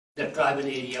the tribal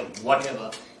area,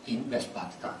 whatever, in West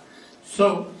Pakistan.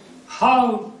 So,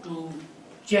 how to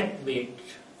checkmate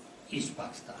East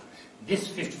Pakistan? This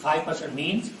 55%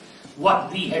 means what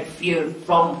we had feared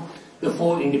from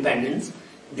before independence,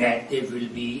 that there will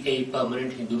be a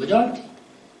permanent Hindu majority.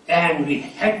 And we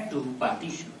had to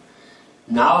partition.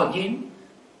 Now again,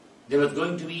 there was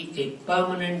going to be a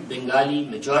permanent Bengali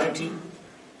majority,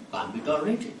 can't be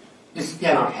tolerated. This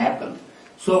cannot happen.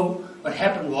 So what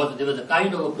happened was there was a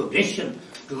kind of a progression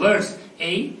towards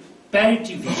a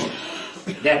parity vision,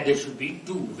 that there should be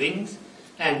two wings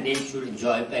and they should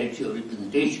enjoy parity of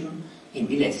representation in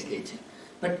the legislature.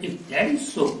 But if that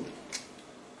is so,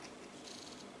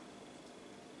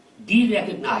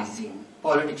 de-recognizing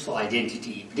politics of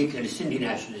identity, particularly Sindhi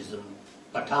nationalism,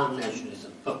 Pathan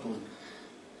nationalism, Pakhtun,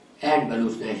 and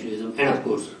Baloch nationalism, and of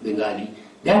course Bengali,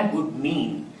 that would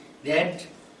mean that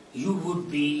you would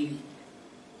be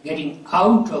getting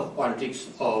out of politics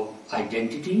of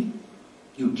identity.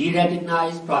 You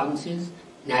de-recognize provinces,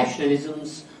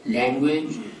 nationalisms,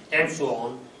 language, and so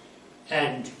on,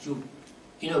 and you,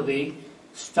 in a way,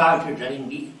 started running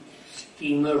the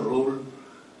steamroll.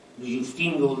 You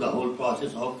steamroll the whole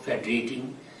process of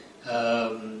federating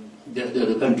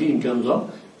the country in terms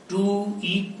of two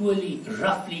equally,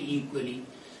 roughly equally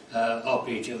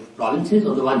operative provinces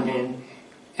on the one hand,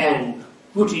 and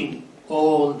putting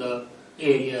all the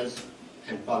areas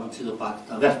and provinces of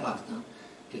Pakistan, West Pakistan,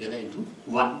 together into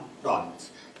one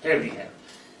province. Here we have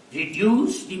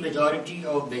reduced the majority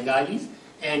of Bengalis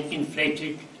and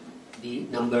inflated the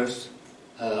numbers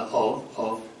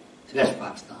of West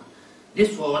Pakistan.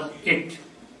 This was it.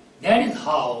 That is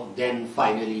how then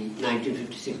finally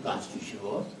 1956 Constitution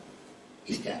was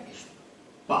established,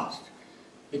 passed.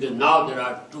 Because now there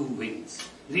are two wings.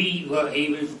 We were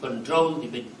able to control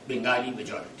the Bengali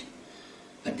majority.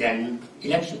 But then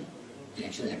elections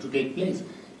had to take place.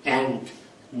 And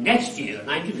next year,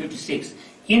 1956,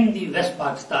 in the West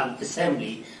Pakistan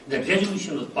Assembly, the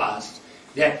resolution was passed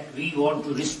that we want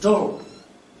to restore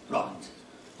provinces,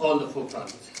 all the four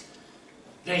provinces.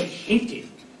 They hated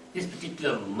this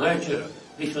particular merger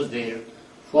which was there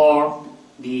for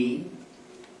the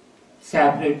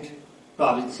separate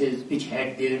provinces which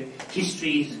had their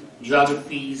histories,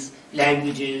 geographies,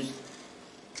 languages,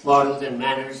 morals and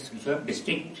manners which were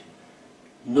distinct.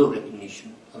 No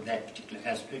recognition of that particular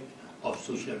aspect of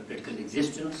social and political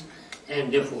existence,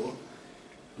 and therefore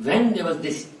when there was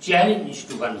this challenge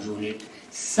to one unit,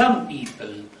 some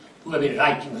people who have been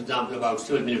writing, for example, about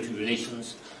civil-military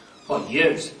relations for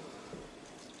years,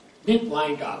 they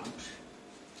point out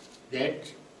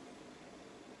that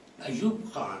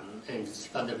Ayub Khan and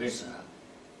Sikandar Mirza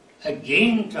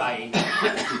again tried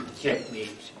to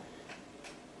checkmate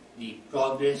the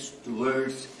progress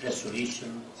towards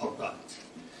restoration of provinces.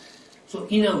 So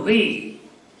in a way,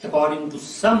 according to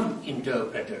some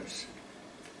interpreters,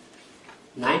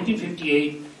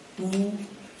 1958 too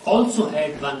also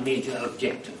had one major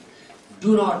objective: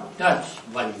 do not touch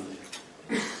one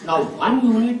unit. Now one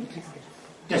unit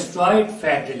destroyed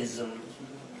federalism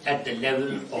at the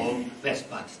level of West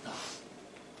Pakistan.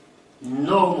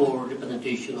 No more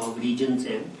representation of regions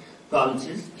and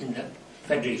provinces in the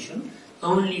federation,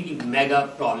 only the mega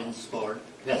province called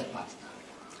West Pakistan.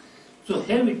 So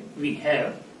here we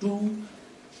have two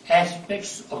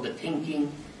aspects of the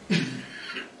thinking,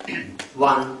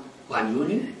 one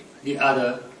unit, the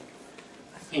other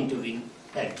intervening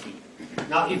parity.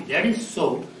 Now if that is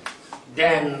so,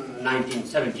 then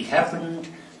 1970 happened,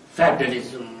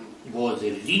 federalism was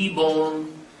a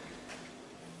reborn,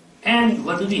 and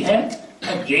what do we have?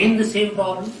 Again the same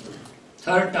problem.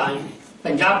 Third time,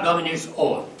 Punjab dominates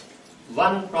all.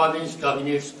 One province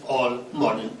dominates all.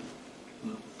 Modern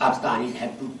Pakistanis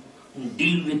had to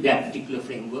deal with that particular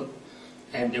framework,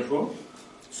 and therefore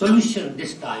solution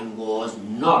this time was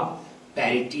not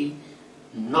parity,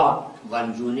 not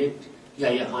one unit.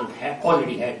 Yahya Khan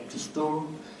already had restored,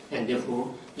 and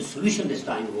therefore the solution this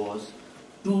time was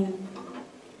two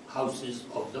houses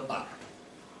of the parliament.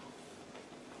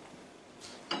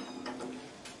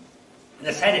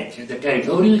 The Senate is the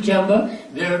territorial chamber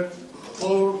where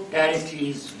four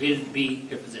territories will be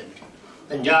represented.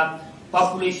 Punjab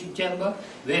population chamber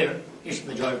where its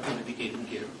majority will be taken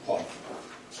care of.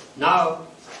 Now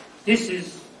this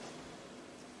is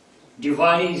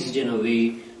devised in a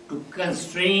way to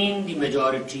constrain the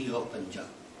majority of Punjab.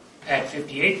 At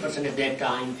 58% at that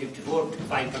time, 54,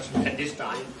 55% at this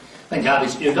time, Punjab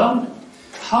is still dominant.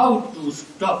 How to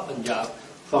stop Punjab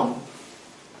from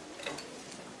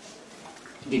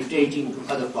dictating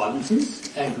to other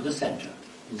provinces and to the center?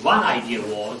 One idea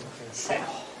was set.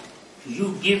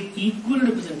 You give equal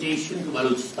representation to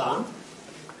Balochistan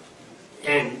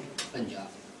and Punjab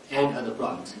and other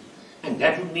provinces. And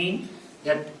that would mean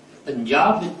that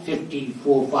Punjab with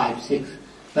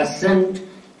 54.56%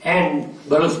 and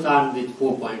Balochistan with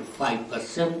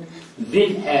 4.5%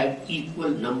 will have equal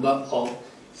number of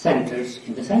senators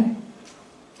in the Senate.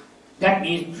 That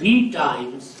means 3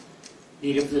 times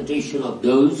the representation of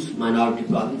those minority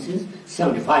provinces,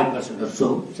 75% or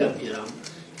so, 70 around,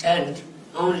 and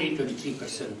only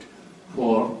 23%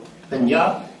 for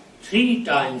Punjab, 3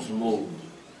 times more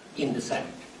in the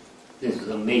Senate. This is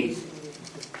amazing.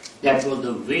 That was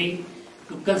the way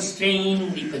to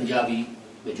constrain the Punjabi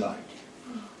majority.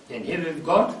 And here we've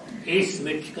got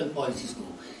asymmetrical policy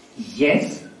scope.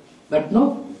 Yes, but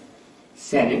no.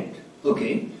 Senate,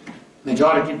 okay,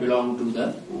 majority belong to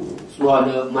the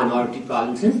smaller minority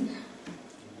provinces.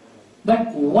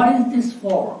 But what is this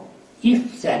for?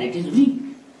 If Senate is weak,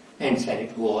 and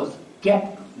Senate was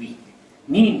kept weak,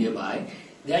 meaning thereby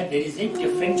that there is a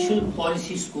differential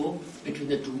policy scope between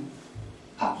the two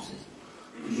houses.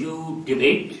 You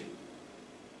debate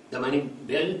the money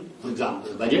bill, for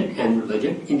example, the budget, annual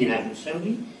budget in the National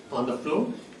Assembly on the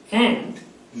floor, and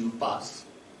you pass.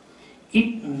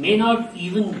 It may not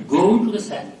even go to the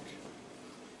Senate,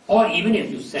 or even if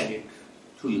you send it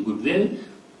through your goodwill,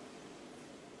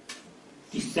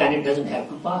 the Senate doesn't have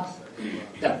to pass.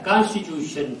 The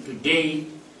Constitution today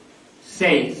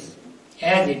says,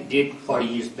 as it did 40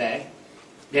 years back,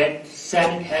 that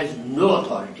Senate has no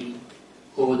authority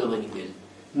over the money bill,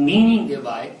 meaning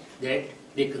thereby that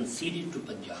they conceded to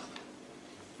Punjab.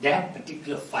 That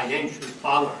particular financial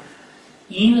power,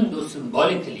 even though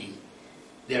symbolically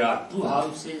there are 2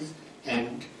 houses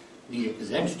and the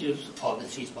representatives of the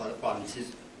 3 smaller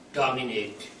provinces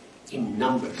dominate in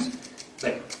numbers,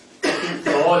 but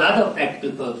for all other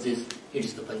practical purposes, it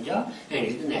is the Punjab and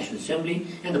it is the National Assembly,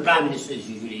 and the Prime Minister is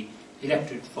usually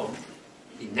elected from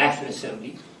the National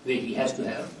Assembly, where he has to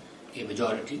have a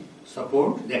majority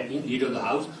support, that means leader of the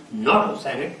House, not of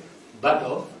Senate, but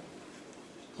of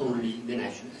only the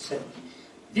National Assembly.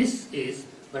 This is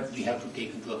what we have to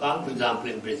take into account. For example,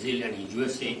 in Brazil and in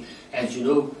USA, as you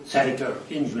know, senator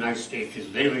in the United States is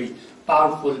very, very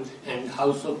powerful, and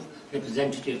House of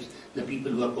Representatives, the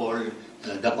people who are called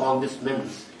the congressmen,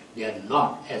 they are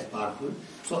not as powerful.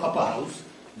 So upper house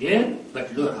there,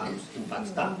 but lower house in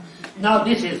Pakistan. Now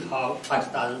this is how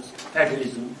Pakistan's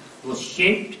federalism was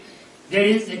shaped. There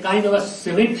is a kind of a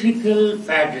symmetrical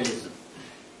federalism.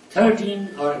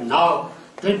 13 or now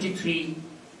 23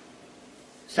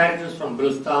 senators from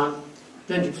Balochistan,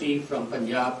 23 from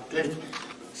Punjab, 20,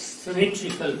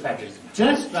 symmetrical federalism.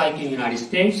 Just like in the United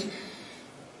States,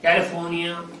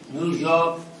 California, New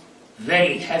York,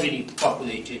 very heavily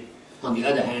populated. On the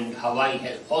other hand, Hawaii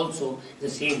has also the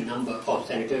same number of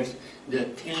senators. They're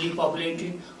thinly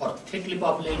populated or thickly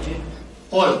populated,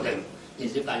 all of them.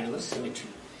 Is a kind of a symmetry.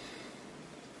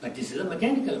 But this is a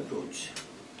mechanical approach,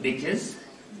 because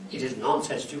it is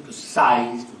non-sensitive to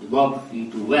size, to demography,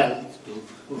 to wealth,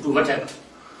 to whatever.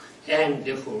 And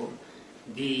therefore,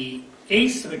 the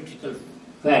asymmetrical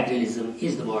federalism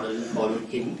is the model followed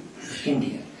in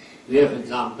India, where, for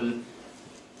example,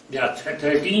 there are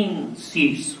 13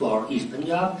 seats for East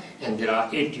Punjab, and there are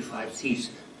 85 seats,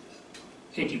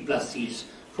 80 plus seats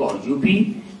for UP.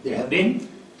 There have been,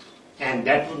 and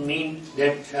that would mean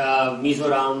that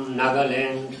Mizoram,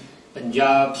 Nagaland,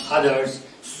 Punjab, others,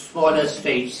 smaller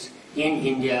states in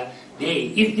India,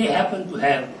 if they happen to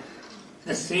have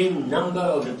the same number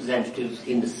of representatives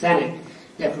in the Senate,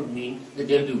 that would mean that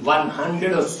there will be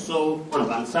 100 or so on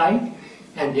one side,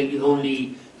 and there will be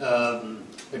only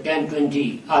 10,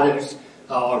 20 others,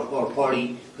 or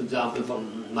 40, for example,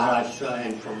 from Maharashtra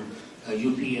and from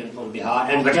UP and from Bihar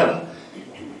and whatever.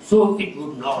 So it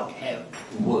would not have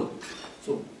worked.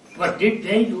 So what did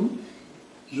they do?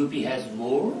 UP has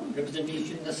more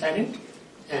representation in the Senate,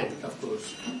 and of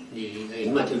course the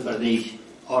Himachal Pradesh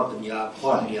or Punjab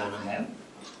or Haryana have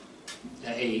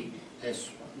an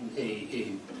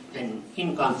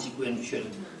inconsequential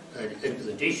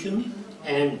representation,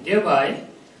 and thereby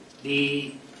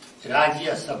the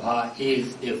Rajya Sabha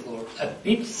is therefore a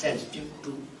bit sensitive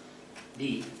to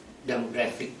the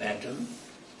demographic pattern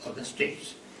of the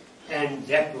states, and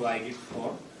that provided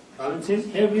for provinces.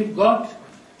 Here we've got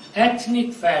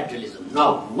ethnic federalism.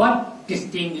 Now, what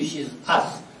distinguishes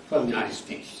us from the United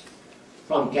States,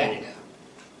 from Canada,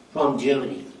 from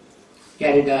Germany?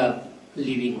 Canada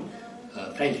leaving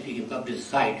French-speaking countries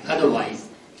aside. Otherwise,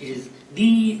 it is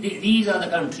these are the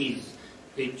countries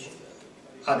which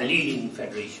are the leading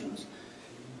federations,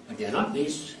 but they are not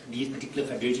based. These particular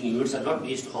federating units are not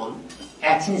based on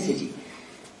ethnicity.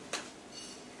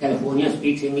 California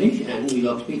speaks English, and New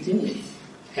York speaks English,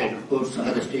 and of course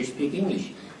other states speak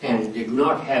English. and they do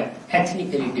not have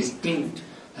ethnically distinct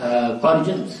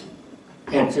origins.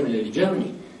 And similarly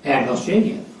Germany and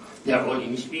Australia. They are all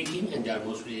English speaking, and they are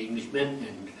mostly Englishmen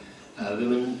and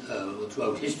women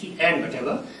throughout history and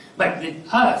whatever. But with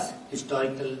us,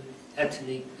 historical,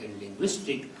 ethnic and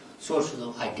linguistic sources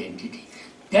of identity.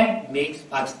 That makes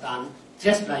Pakistan,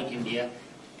 just like India,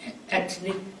 an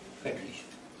ethnic federation.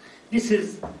 This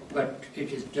is, but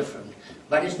it is different.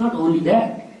 But it's not only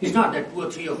that. It's not that 2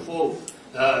 or 3 or 4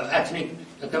 ethnic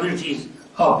communities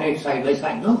operate side by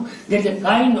side. No, there's a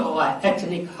kind of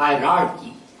ethnic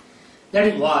hierarchy. That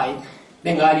is why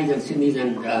Bengalis and Sindhis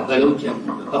and Baloch and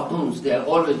Pakhtuns, they have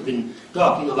always been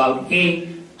talking about a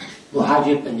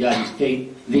Muhajir Punjabi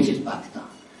state, which is Pakistan.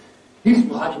 This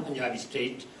Muhajir Punjabi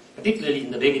state, particularly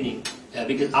in the beginning,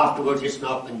 because afterwards it's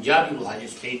now Punjabi Muhajir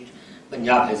state.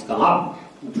 Punjab has come up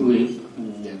through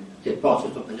the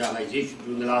process of Punjabization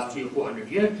during the last 300 or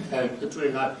 400 years,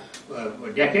 2.5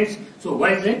 decades. So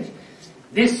what is it?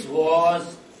 This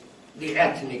was the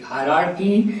ethnic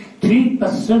hierarchy.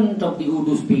 3% of the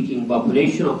Urdu-speaking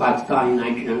population of Pakistan in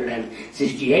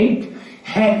 1968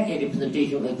 had a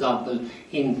representation, for example,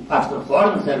 in Pakistan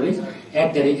Foreign Service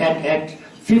at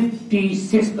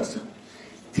 56%.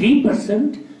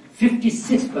 3%,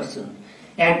 56%.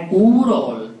 And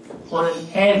overall, on an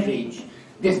average,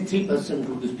 this 3%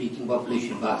 Urdu-speaking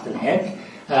population in Pakistan had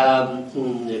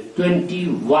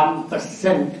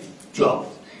 21% jobs.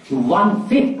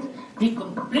 1/5, they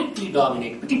completely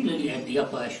dominate, particularly at the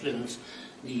upper echelons,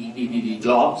 the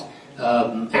jobs.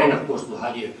 And of course,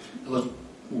 Muhajir was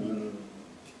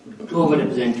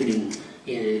overrepresented in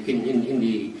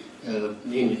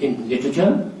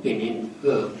literature, in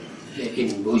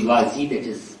bourgeoisie, that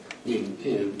is the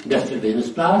industrial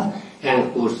business class, and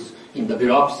of course in the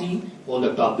bureaucracy, all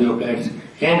the top bureaucrats,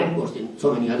 and of course in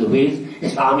so many other ways,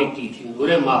 Islamic teaching,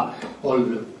 ulama, all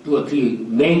 2 or 3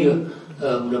 major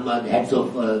ulama, the heads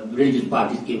of religious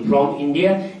parties came from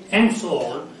India, and so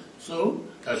on. So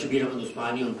Shabir Ahmad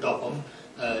Usmani on top of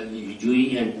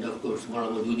Jui, and of course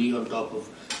Maulana Maududi on top of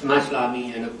Imam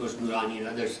Islami, and of course Nurani and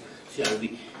others. So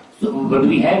what do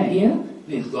we have here?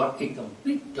 We've got a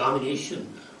complete domination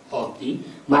of the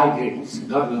migrants,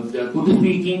 not of the Urdu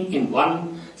speaking in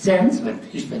one sense, but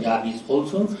East Punjabis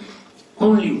also.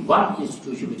 Only one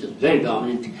institution which is very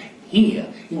dominant here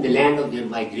in the land of their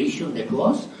migration, that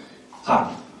was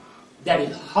Army. That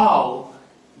is how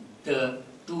the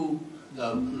 2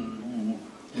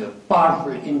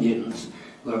 powerful Indians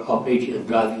were operating and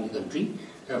driving the country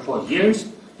for years,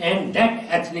 and that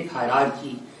ethnic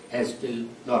hierarchy has still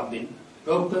not been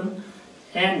broken,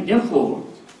 and therefore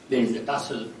there is a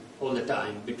tussle all the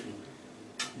time between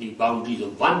the boundaries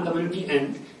of one community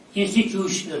and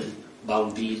institutional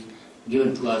boundaries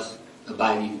given to us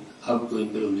by the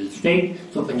outgoing colonial state.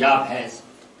 So Punjab has,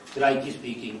 rightly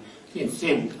speaking, in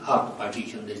Sindh, after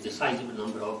partition, there is a sizable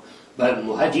number of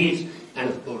Muhajirs, and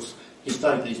of course,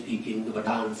 historically speaking, the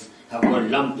Pathans have got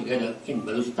lumped together in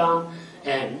Balochistan,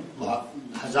 and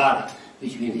Hazara,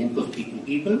 which means Hindu-speaking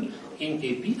people, in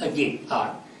KP, again,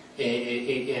 are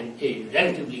a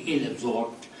relatively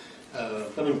ill-absorbed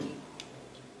community.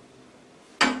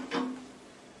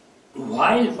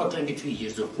 While for 23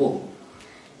 years or more,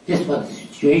 this was the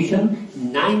situation,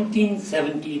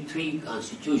 1973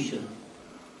 Constitution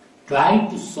tried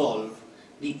to solve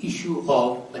the issue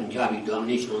of Punjabi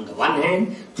domination on the one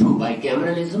hand through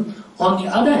bicameralism. On the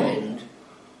other hand,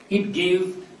 it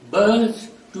gave birth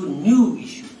to new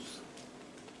issues.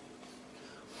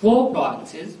 4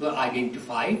 provinces were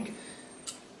identified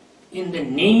in the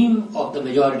name of the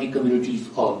majority communities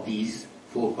of these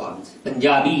 4 provinces.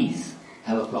 Punjabis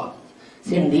have a province,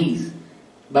 Sindhis,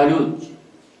 Baloch,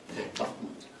 and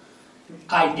Pakhtuns.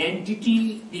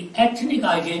 Identity, the ethnic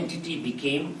identity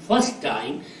became first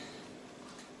time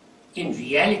in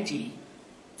reality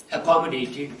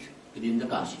accommodated within the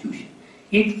Constitution.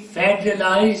 It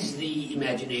federalized the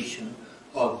imagination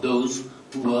of those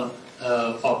who were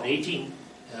operating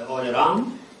all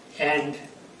around, and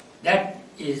that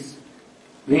is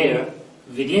where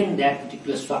within that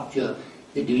particular structure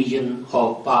the division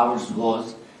of powers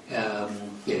was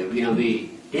in a way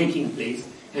taking place,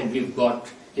 and we've got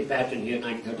a pattern here,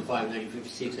 1935,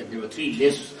 1956, and there were 3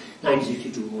 lists,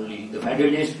 1962 only the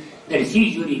federal list, the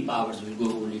residuary powers will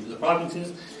go only to the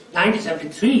provinces.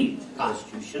 1973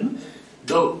 Constitution,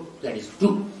 though that is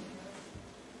 2,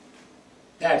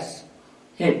 that's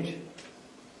it.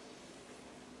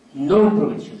 No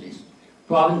provincial list.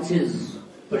 Provinces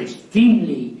were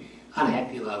extremely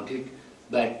unhappy about it,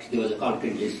 but there was a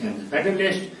concurrent list and the federal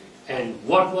list, and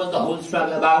what was the whole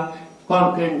struggle about?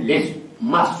 Concurrent list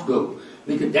must go,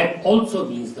 because that also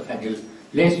means the federal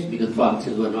list because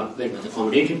provinces were not very much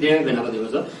accommodated there whenever there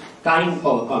was a time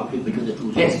of a conflict between the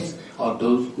two lists or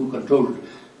those who controlled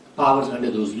powers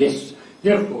under those lists.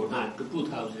 Therefore, now to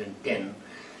 2010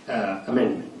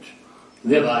 amendment,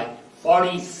 whereby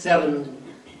 47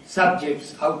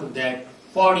 subjects out of that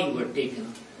 40 were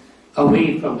taken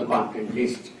away from the content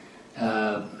list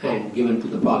and given to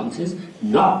the provinces,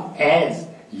 not as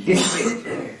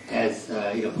listed as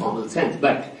in a formal sense,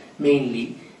 but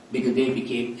mainly because they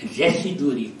became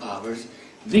residuary powers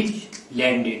which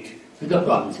landed with the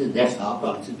provinces. That's how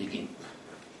provinces became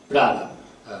rather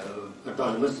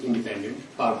autonomous, independent,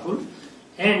 powerful.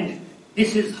 And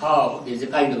this is how there's a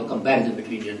kind of a comparison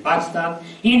between India and Pakistan.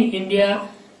 In India,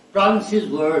 provinces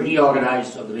were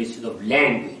reorganized on the basis of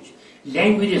language.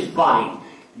 Language is fine.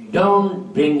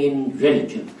 Don't bring in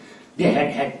religion. They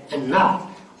had enough.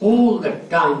 All the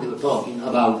time they were talking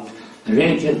about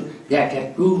religion that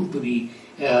had proved to be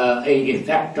a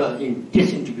factor in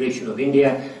disintegration of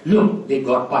India. Look, they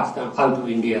got Pakistan out of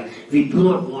India. We do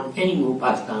not want any more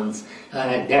Pakistans.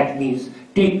 That means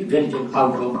take religion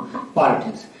out of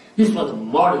politics. This was a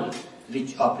model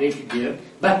which operated there,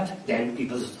 but then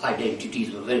people's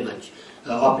identities were very much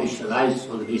operationalized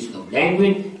on the basis of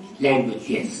language. Language,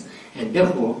 yes. And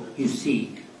therefore, you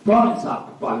see province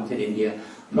after province in India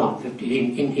from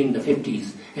in the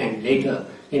 50s and later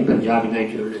in Punjab in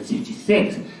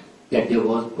 1966, that there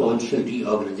was provincial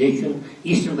reorganization.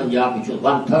 Eastern Punjab, which was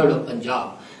 1/3 of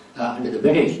Punjab under the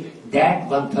British, that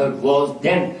 1/3 was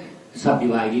then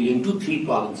subdivided into 3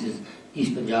 provinces,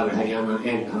 East Punjab and Haryana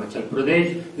and Himachal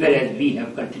Pradesh, whereas we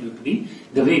have continued to be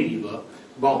the way we were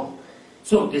born.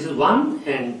 So this is one,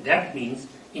 and that means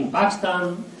in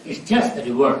Pakistan it's just the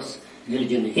reverse.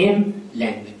 Religion in,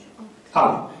 language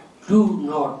out. Do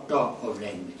not talk of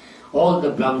language. All the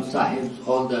Brahmin Sahibs,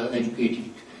 all the educated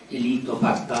elite of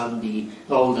Pakistan,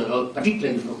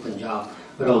 particularly from Punjab,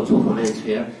 but also from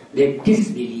elsewhere, they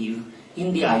disbelieve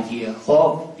in the idea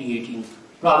of creating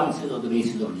provinces on the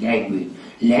basis of language.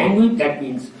 Language, that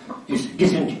means is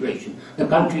disintegration. The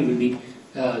country will be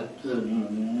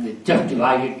just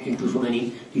divided into so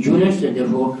many units, and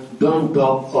therefore don't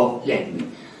talk of language.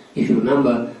 If you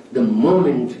remember, the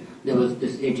moment there was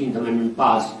this 18th Amendment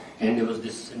passed, and there was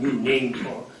this new name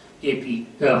for AP,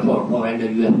 for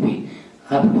NWFP,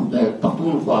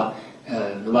 Pakhtunkhwa,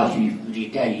 Nawaz Sharif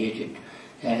retaliated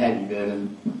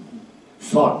and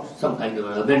sought some kind of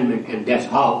an amendment, and that's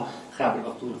how Khyber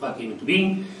Pakhtunkhwa came into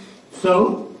being.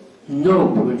 So, no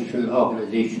provincial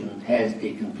organization has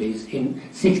taken place in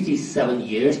 67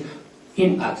 years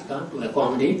in Pakistan to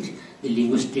accommodate the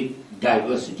linguistic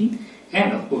diversity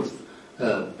and, of course,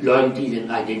 loyalties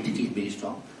and identities based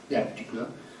on that particular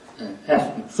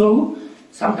aspect. So,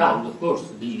 sometimes, of course,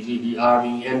 the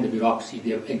army and the bureaucracy,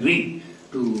 they have agreed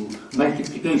to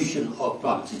multiplication of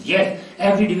provinces. Yes,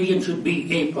 every division should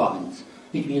be a province,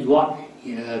 which means what?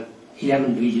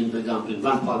 11 divisions, for example, in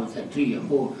one province and 3 or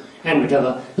 4 and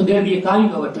whatever. So there will be a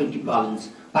kind of a 20 province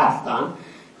Pakistan,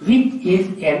 which is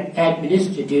an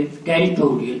administrative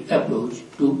territorial approach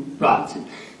to provinces.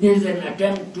 There is an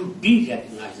attempt to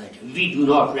de-recognize identity. We do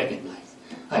not recognize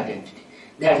identity.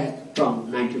 That is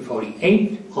from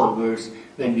 1948 onwards,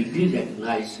 when we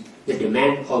de-recognized the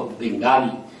demand of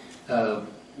Bengali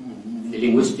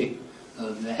linguistic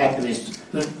activists.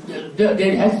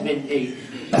 There has been a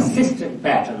persistent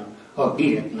pattern of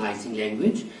de-recognizing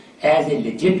language as a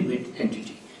legitimate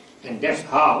entity. And that's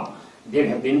how there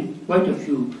have been quite a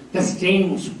few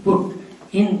constraints put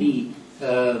in the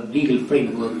legal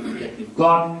framework that we've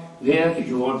got, where if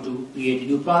you want to create a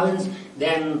new province,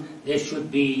 then there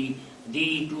should be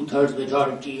the 2/3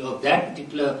 majority of that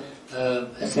particular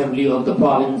assembly of the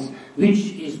province,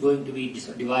 which is going to be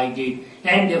divided,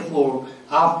 and therefore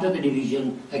after the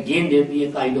division again there will be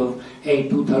a kind of a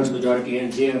 2/3 majority.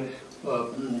 And there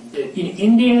in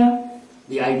India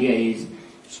the idea is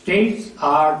states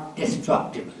are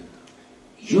destructible,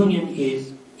 union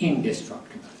is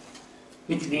indestructible,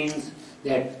 which means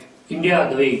that India,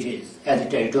 the way it is as a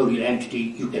territorial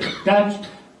entity, you cannot touch,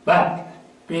 but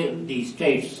the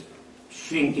states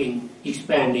shrinking,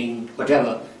 expanding,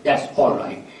 whatever, that's all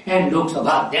right. And Lok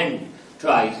Sabha then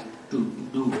tries to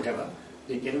do whatever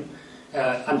they can.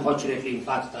 Unfortunately, in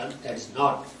Pakistan, that is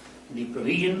not the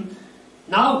provision.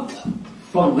 Now,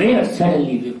 from where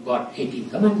suddenly we've got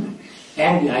 18th Amendment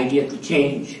and the idea to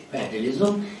change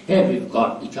federalism, here we've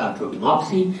got the Charter of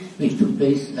Democracy, which took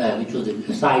place, which was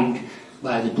assigned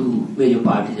by the 2 major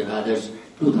parties and others,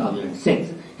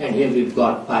 2006. And here we've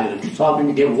got parliamentary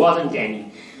sovereignty. There wasn't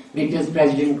any, because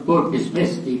President could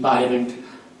dismiss the Parliament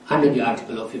under the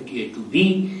article of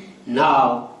 58(2)(b).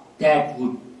 Now that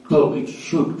would go, it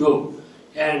should go.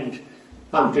 And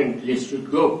content list should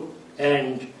go.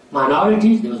 And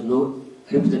minorities, there was no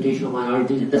representation of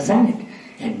minorities in the Senate.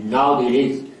 And now there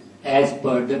is, as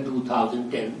per the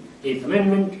 2010 8th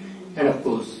Amendment. And of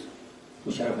course,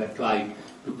 Musharraf had tried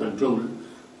to control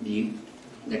the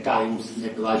times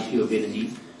that Waseem or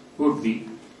Benazir could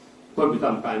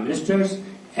become prime ministers.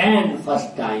 And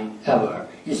first time ever,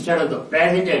 instead of the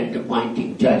president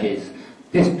appointing judges,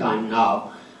 this time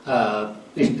now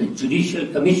it's the Judicial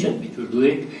Commission which will do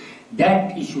it.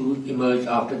 That issue emerged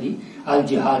after the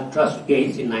Al-Jihad Trust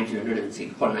case in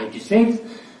 1996,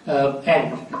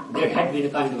 and there had been a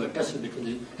kind of a tussle between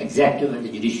the executive and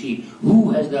the judiciary,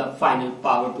 who has the final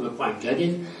power to appoint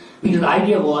judges, because the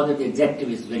idea was that the executive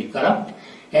is very corrupt,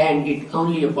 and it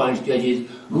only appoints judges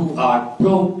who are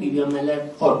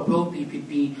pro-PVMLF or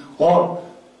pro-PPP or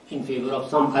in favor of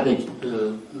some other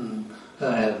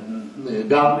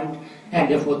government,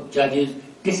 and therefore judges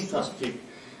distrusted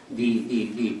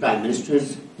the prime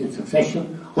ministers in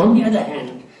succession. On the other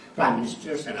hand, prime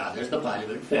ministers and others, the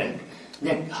parliament, felt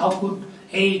that how could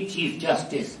a chief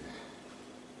justice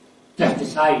just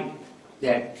decide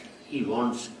that he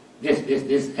wants this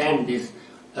and this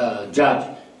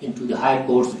judge into the higher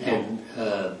courts and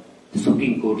the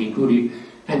Supreme Court included,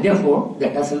 and therefore the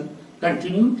tussle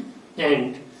continued,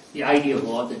 and the idea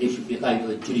was that there should be a kind of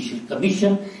a judicial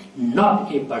commission,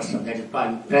 not a person, that is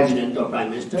prime president or prime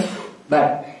minister,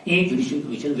 but a judicial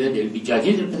commission where there will be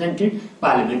judges represented,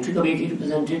 parliamentary committee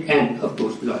represented, and of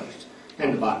course lawyers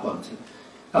and the bar council.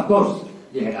 Of course,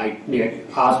 they had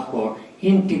asked for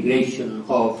integration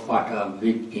of FATA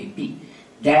with AP.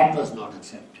 That was not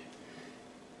accepted.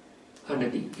 Under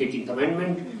the 18th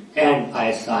Amendment and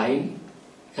ISI,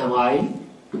 MI,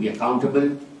 to be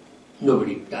accountable,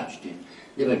 nobody touched it.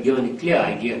 They were given a clear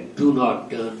idea, do not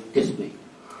turn this way.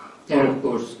 And of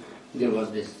course, there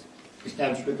was this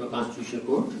establishment of a constitutional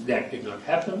court. That did not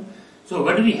happen. So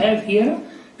what do we have here?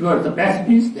 Towards the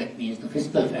precipice, that means the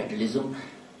fiscal federalism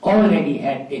already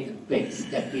had taken place.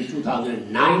 That means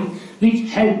 2009, which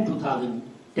helped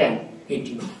 2010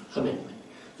 18th Amendment.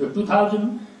 So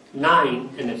 2009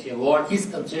 NFC award is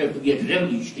considered to be a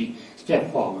revolutionary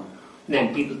step forward.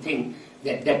 And people think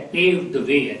that that paved the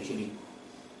way actually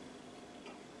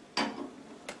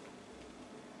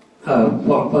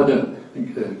for further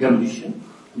revolution,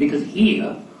 because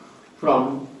here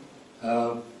from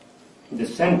the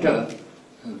center,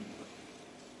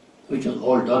 which was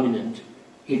all dominant,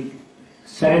 it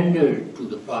surrendered to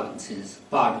the provinces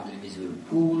part of the divisible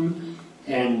pool,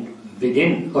 and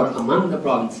within or among the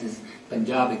provinces,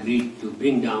 Punjab agreed to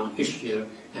bring down its share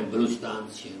and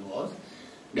Balochistan's share was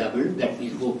doubled, that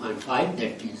means 4.5,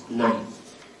 that means 9.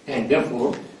 And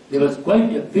therefore, there was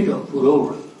quite a bit of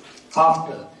furore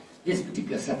after this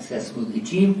particular success was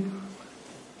achieved.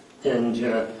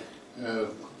 And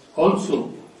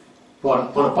also, on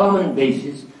a permanent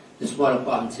basis, the smaller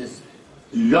provinces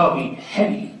lobbied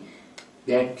heavily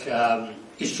that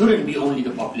it shouldn't be only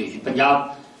the population.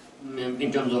 Punjab,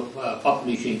 in terms of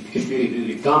population,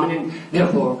 is dominant.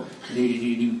 Therefore,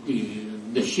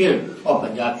 the share of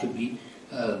Punjab should be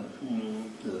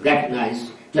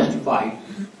recognized, justified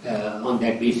on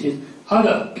that basis.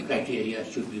 Other criteria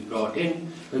should be brought in.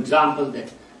 For example,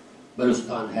 that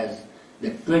Balochistan has the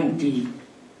 20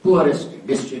 poorest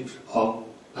districts of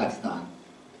Pakistan.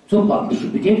 So it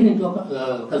should be taken into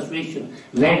consideration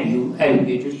when you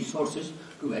allocate resources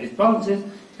to various provinces,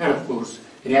 and of course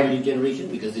revenue generation,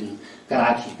 because in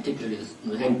Karachi, particularly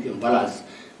the MPM Walas,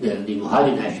 the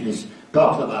Mohali nationalists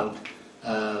talk about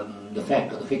the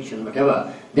fact or the fiction,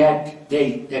 whatever, that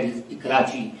is the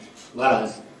Karachi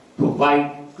Walas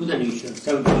provide to the nation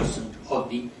 70% of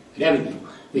the revenue,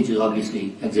 which is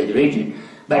obviously exaggerated,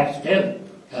 but still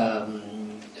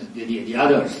the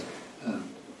others,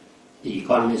 the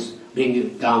economists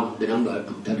bring down the number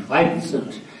to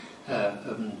 35%,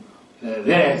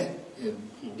 whereas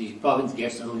the province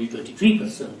gets only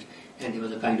 23%, and there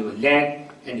was a kind of a lag,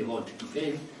 and they wanted to fill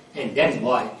it, and that is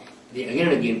why they again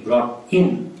and again brought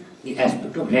in the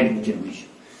aspect of revenue generation,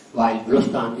 while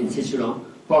Balochistan insisted on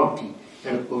poverty,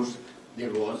 and of course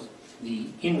there was the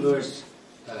inverse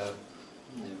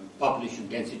population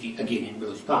density again in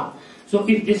Balochistan. So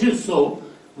if this is so,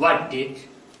 what did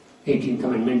 18th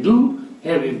Amendment do?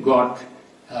 Here we've got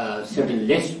a certain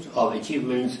list of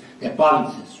achievements that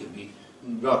provinces should be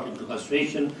brought into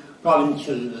consideration.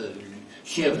 Provincial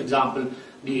share, for example,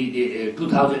 the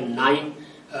 2009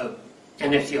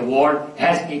 NFC award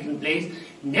has taken place.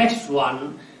 Next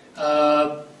one,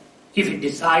 if it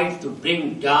decides to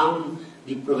bring down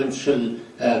the provincial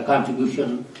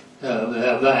contribution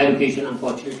allocation,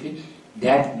 unfortunately,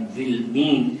 that will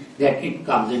mean that it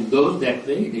comes and goes that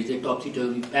way. There is a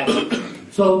topsy-turvy pattern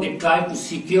So they tried to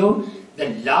secure the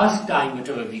last time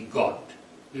whatever we got,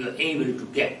 we were able to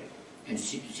get and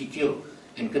secure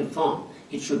and confirm.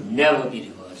 It should never be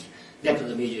reversed. That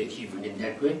was a major achievement in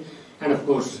that way. And of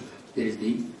course, there is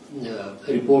the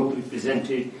report we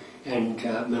presented, and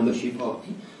membership of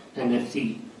the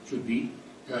NFC should be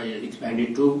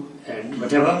expanded to, and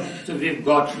whatever. So we've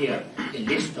got here a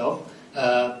list of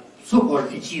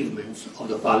so-called achievements of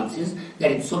the provinces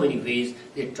that in so many ways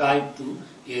they tried to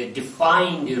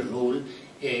define their role,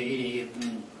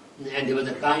 and there was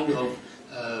a kind of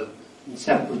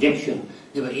self-projection.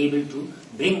 They were able to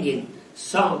bring in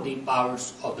some of the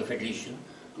powers of the federation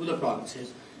to the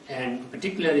provinces, and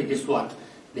particularly this one,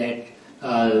 that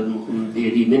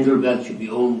the mineral wealth should be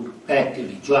owned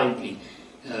collectively, jointly.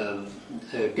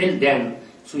 Till then,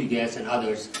 sui gas and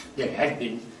others, there had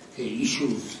been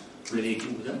issues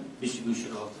relating to the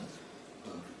distribution of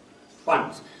the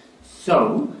funds.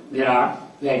 So there are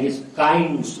various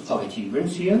kinds of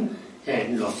achievements here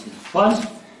and losses. First,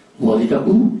 was it a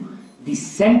coup? The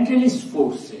centralist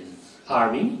forces,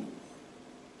 army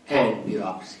and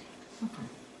bureaucracy,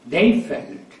 they felt,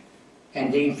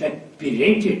 and they in fact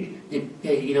berated, they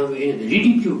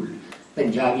ridiculed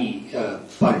Punjabi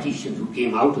politicians who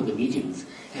came out of the meetings,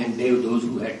 and they were those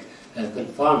who had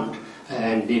confirmed,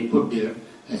 and they put their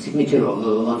signature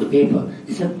on the paper.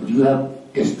 They said, you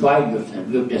have destroyed yourself,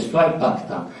 you have destroyed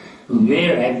Pakistan.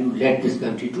 Where have you led this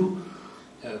country to?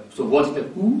 So was it a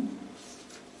coup?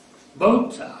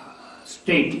 Both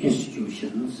state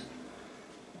institutions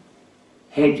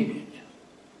hated it,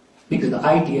 because the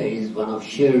idea is one of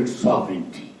shared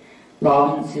sovereignty,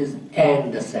 provinces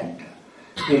and the center.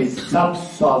 There is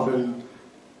sub-sovereign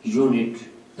unit,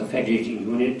 the federating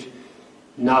unit.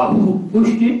 Now, who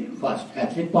pushed it? First,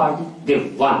 ethnic parties, they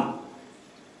won.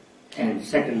 And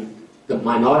second, the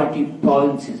minority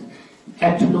provinces.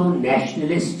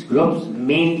 Ethno-nationalist groups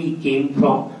mainly came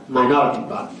from minority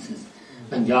provinces.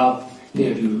 Punjab,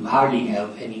 here you hardly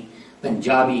have any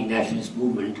Punjabi nationalist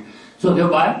movement. So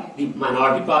thereby, the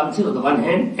minority provinces on the one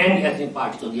hand and the ethnic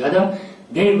parties on the other,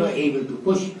 they were able to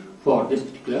push for this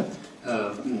particular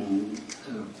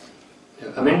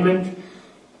amendment.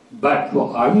 But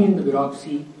for army and the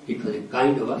bureaucracy, it was a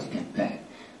kind of a step back,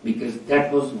 because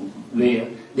that was where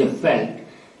they felt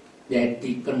that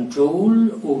the control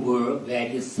over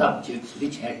various subjects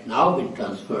which had now been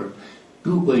transferred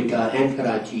to Quetta and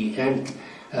Karachi and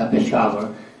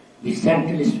Peshawar, the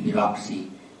centralist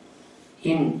bureaucracy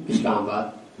in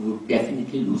Islamabad would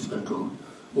definitely lose control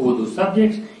over those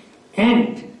subjects,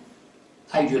 and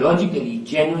ideologically,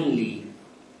 genuinely,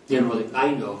 there was a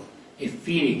kind of a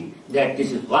feeling that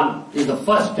this is the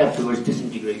first step towards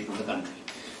disintegration of the country,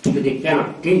 because they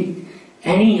cannot take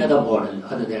any other model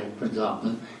other than, for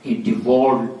example, a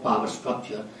devolved power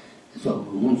structure. So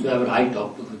whomsoever I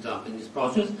talked to, for example, in this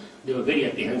process, they were very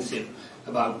apprehensive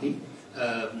about the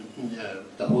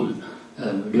whole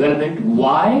development.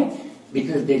 Why?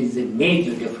 Because there is a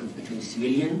major difference between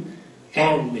civilian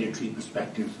and military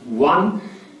perspectives. One,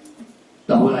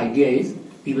 the whole idea is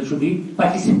people should be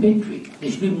participatory.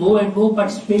 They should be more and more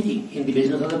participating in the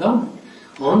business of the government.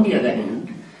 On the other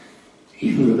hand,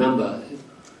 if you remember,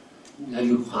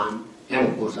 Ayub Khan and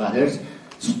of course others,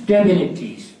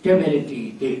 stability,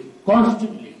 they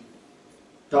constantly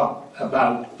talk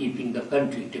about keeping the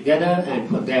country together, and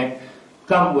for that,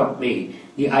 come what may,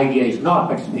 the idea is not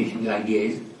participation, the idea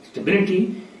is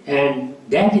stability, and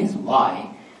that is why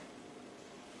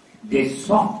the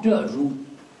softer route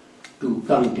to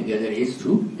coming together is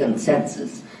through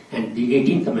consensus, and the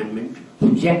 18th Amendment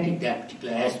projected that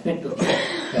particular aspect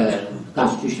of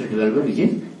constitutional development, which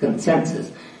is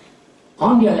consensus.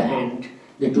 On the other hand,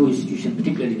 the two institutions,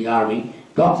 particularly the army,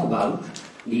 talks about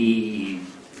the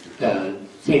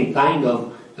same kind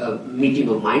of meeting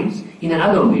of minds in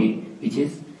another way, which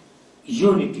is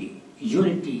unity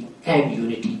and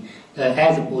unity,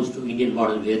 as opposed to Indian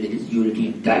model where there is unity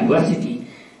in diversity.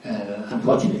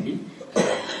 Unfortunately,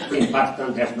 in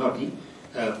Pakistan that's not the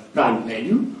prime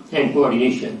value, and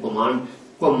coordination,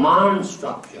 command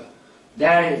structure.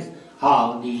 That is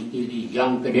how the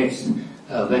young cadets,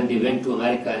 when they went to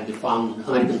America and they found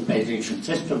American presidential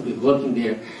system to be working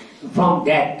there, from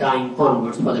that time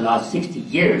onwards for the last 60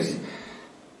 years,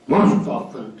 most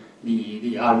often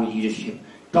the army leadership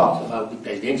talks about the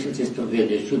presidential system where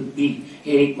there should be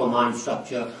a command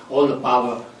structure, all the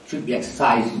power should be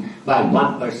exercised by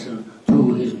one person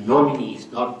through his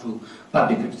nominees, not through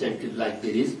public representatives like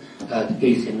there is the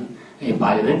case in a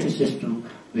parliamentary system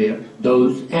where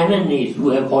those MNAs who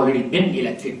have already been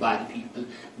elected by the people,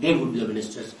 they would be the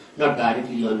ministers, not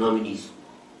directly your nominees.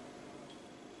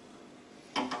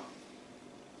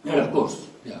 And of course,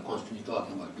 They are constantly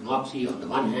talking about democracy on the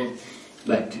one hand,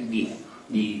 but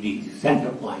the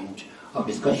center point of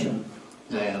discussion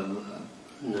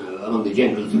among the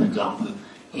generals, for example,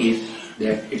 is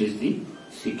that it is the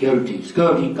security.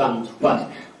 Security comes first.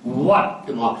 What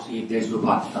democracy if there is no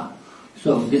Pakistan?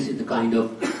 So this is the kind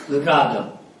of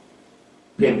rather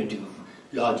primitive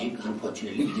logic,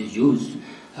 unfortunately, which is used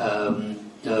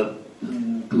to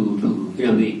in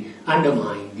a way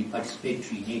undermine the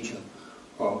participatory nature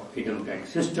of a democratic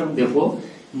system. Therefore,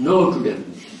 no to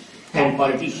devolution. And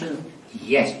politicians,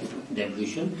 yes to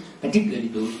devolution, particularly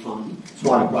those from the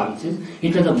smaller provinces.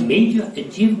 It was a major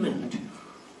achievement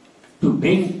to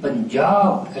bring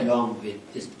Punjab along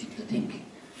with this particular thinking.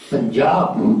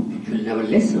 Punjab, which will never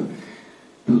listen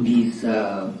to these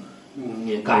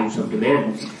kinds of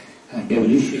demands,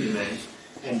 devolutionary demands,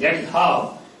 and that is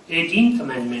how 18th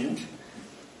Amendment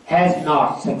has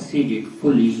not succeeded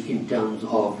fully in terms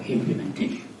of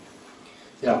implementation.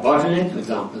 There are bottlenecks. For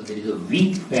example, there is a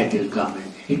weak federal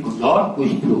government. It could not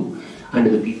push through under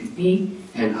the PPP,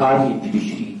 and Army and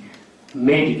Judiciary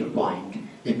made it a point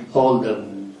that all the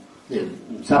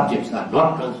subjects are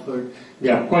not transferred.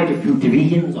 There are quite a few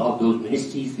divisions of those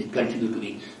ministries which continue to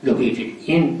be located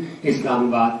in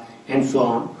Islamabad and so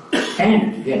on.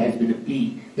 And there has been a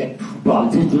plea that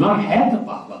provinces do not have the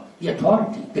power, the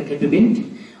authority, the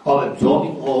capability of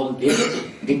absorbing all this,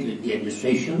 particularly the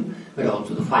administration, but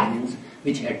also the finance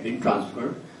which had been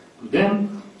transferred to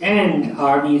them. And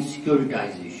Army's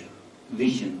securitization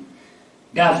vision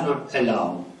does not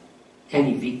allow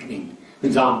any weakening. For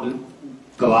example,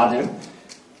 Gwadar,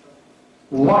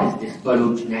 what is this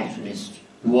Baloch nationalist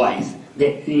voice?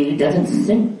 It doesn't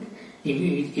sink.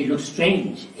 It looks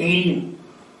strange, alien.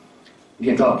 We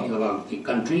are talking about the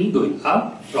country going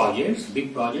up, projects,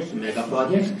 big projects, mega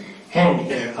projects, and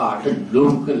there are the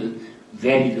local,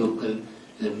 very local,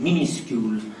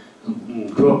 minuscule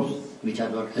groups which are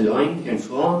not allowing, and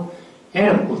so on.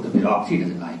 And of course the bureaucracy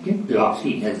doesn't like it.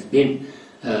 Bureaucracy has been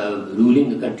ruling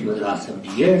the country for the last 7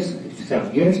 years,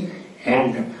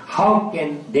 and how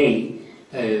can they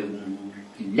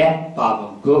let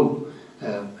power go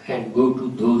and go to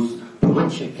those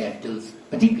provincial capitals,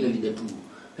 particularly the two,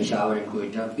 Peshawar and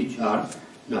Quetta, which are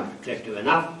not attractive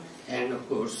enough, and of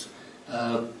course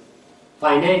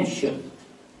financial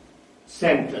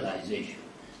centralization,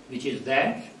 which is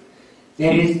that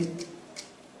there is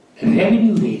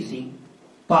revenue raising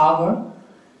power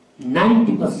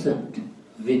 90%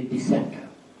 with the center.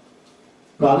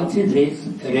 Provinces raise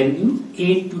revenue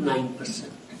 8 to 9%.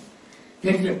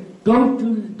 There is a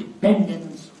total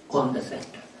dependence on the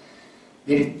center.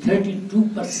 There is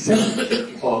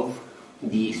 32% of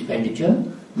the expenditure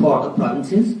for the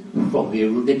provinces. From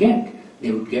where would they get?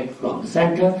 They would get from the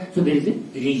center. So there is a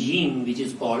regime which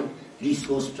is called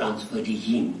resource transfer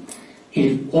regime. It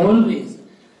is always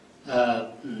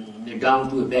down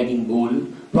to a begging bowl.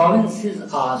 Provinces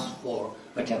ask for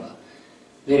whatever.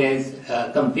 Whereas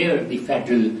compare the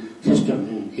federal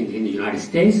system in the United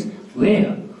States,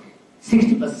 where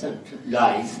 60%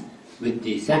 lies with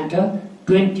the center,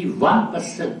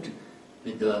 21%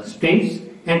 with the states,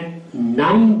 and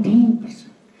 19%,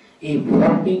 a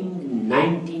whopping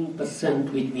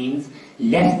 19%, which means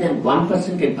less than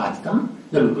 1% in Pakistan,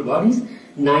 the local bodies,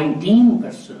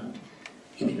 19%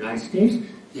 in the United States.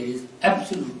 There is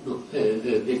absolutely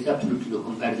no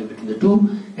comparison between the two,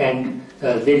 and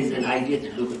there is an idea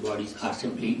that local bodies are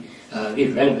simply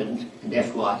irrelevant, and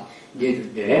that's why the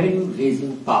revenue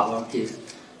raising power is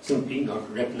simply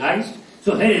not recognized.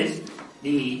 So here is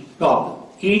the problem.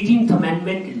 18th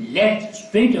Amendment led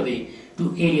straight away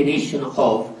to alienation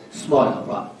of smaller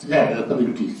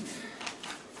communities.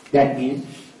 That means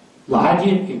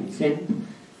Mahajir in Sindh,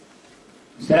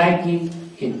 Saraiki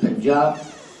in Punjab,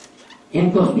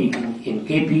 Hindu-speaking in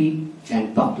KP,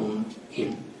 and Pakhtun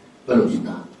in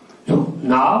Balochistan. So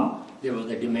now there was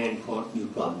a demand for new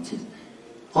provinces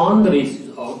on the basis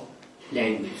of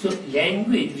language. So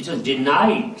language, which was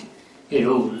denied a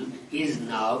role, is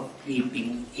now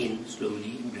creeping in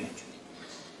slowly and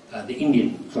gradually. The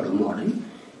Indian sort of model.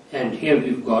 And here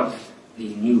we've got the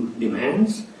new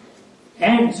demands,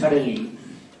 and suddenly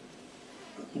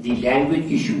the language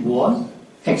issue was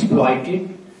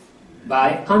exploited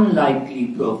by unlikely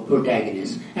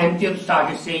protagonists. And they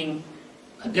started saying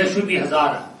there should be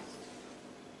Hazara,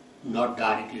 not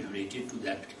directly related to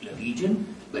that particular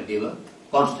region, but they were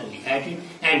constantly at it.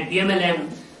 And PMLN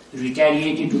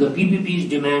retaliated to the PPP's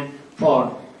demand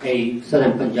for a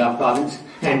southern Punjab province,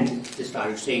 and they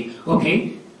started saying,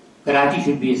 okay, Karachi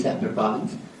should be a separate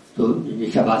province, So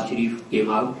Shahbaz Sharif came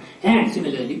out, and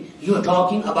similarly, you are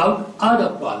talking about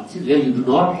other provinces where you do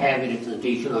not have a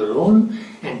representation or role,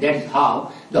 and that is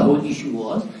how the whole issue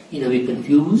was in a way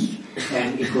confused,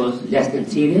 and it was less than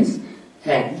serious.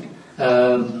 And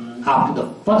after the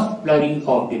first flurry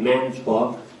of demands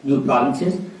for new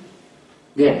provinces,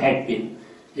 there had been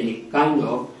a kind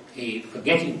of a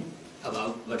forgetting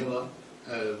about whatever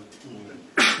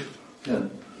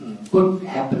could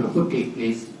happen or could take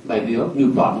place by way of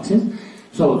new provinces.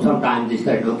 So sometimes they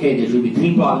said, okay, there should be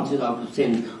 3 provinces out of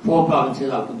Sindh, 4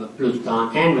 provinces out of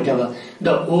Balochistan, and whatever.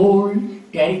 The old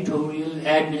territorial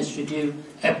administrative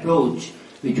approach,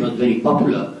 which was very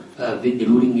popular with the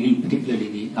ruling elite, particularly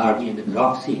the army and the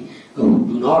bureaucracy, who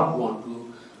do not want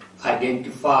to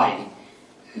identify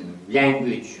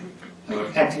language or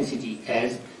ethnicity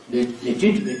as the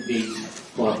legitimate base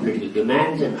for political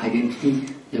demands and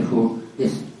identity. Therefore,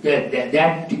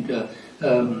 that particular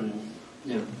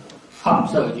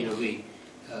upsurge in a way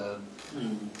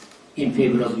in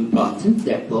favor of new provinces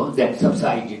that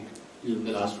subsided during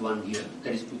the last 1 year,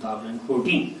 that is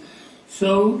 2014.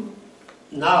 So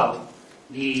now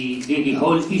the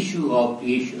whole issue of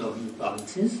creation of new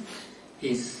provinces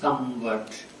is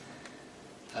somewhat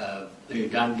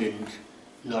redundant,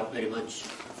 not very much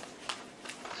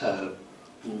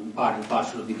part and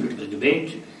parcel of the political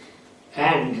debate,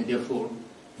 and therefore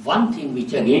one thing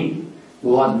which again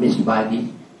was missed by the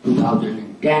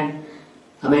 2010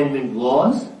 amendment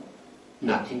was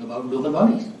nothing about local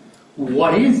bodies.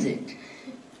 What is it?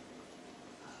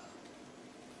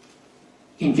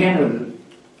 In general,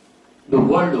 the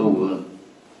world over,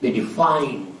 they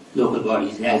define local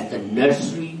bodies as the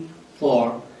nursery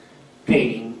for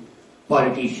training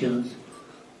politicians.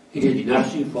 It is the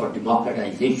nursery for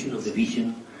democratization of the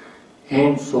vision,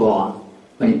 and so on.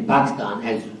 But in Pakistan,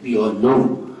 as we all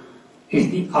know, it's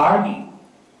the army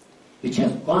which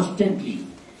has constantly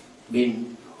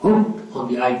been hooked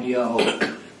on the idea of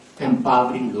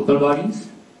empowering local bodies.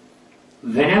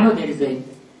 Whenever there is an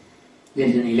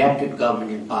elected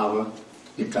government in power,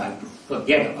 they try to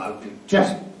forget about it,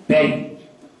 just bury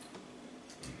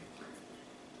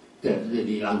it.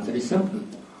 The answer is simple.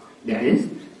 That is,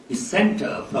 the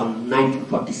center from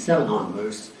 1947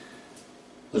 onwards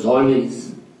was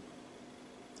always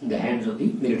in the hands of the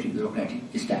military bureaucratic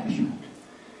establishment.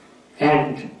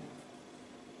 And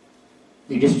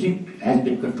the district has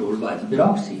been controlled by the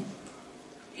bureaucracy.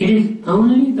 It is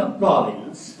only the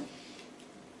province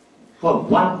for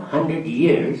 100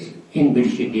 years in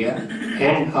British India,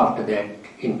 and after that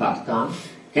in Pakistan,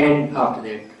 and after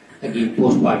that again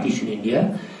post-partition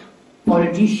India,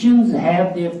 politicians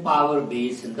have their power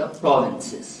base in the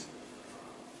provinces,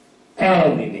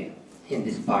 everywhere in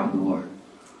this part of the world.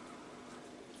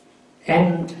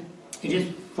 And it is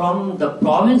from the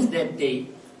province that they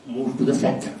move to the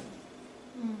center.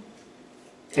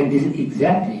 And this is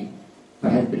exactly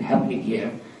what has been happening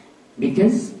here,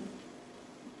 because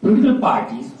political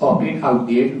parties operate out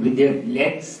there with their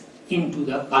legs into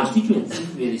the constituencies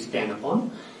where they stand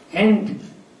upon, and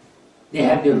they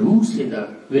have their roots in the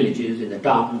villages, in the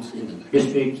towns, in the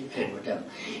districts, and whatever.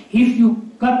 If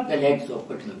you cut the legs of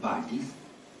political parties,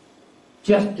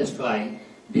 just destroy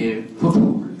their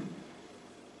foothold,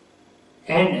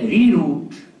 and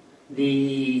reroute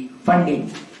the funding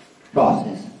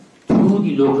process through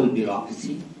the local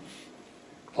bureaucracy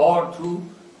or through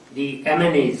the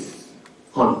MNAs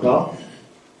on top,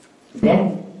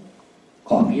 then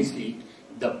obviously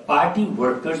the party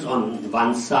workers on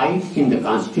one side in the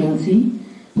constituency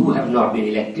who have not been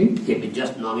elected, they've been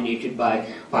just nominated by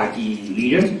party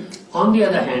leaders. On the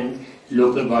other hand,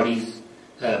 local bodies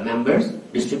members,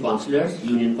 district councillors,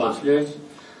 union councillors,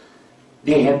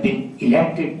 they have been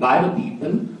elected by the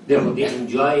people, therefore they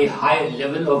enjoy a higher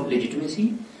level of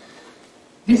legitimacy.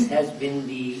 This has been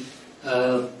the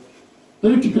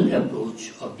political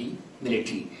approach of the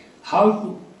military. How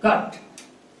to cut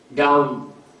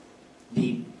down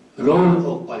the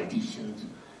role of politicians,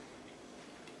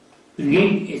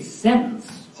 create a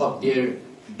sense of their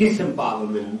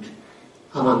disempowerment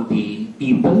among the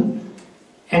people,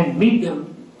 and make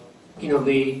them, in a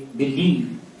way,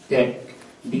 believe that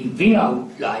the way out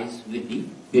lies with the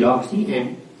bureaucracy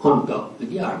and on top with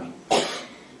the army.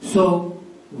 So,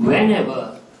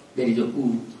 whenever there is a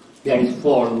coup, that is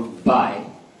followed by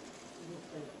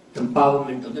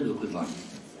empowerment of the local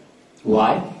bodies.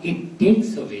 Why? It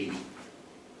takes away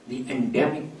the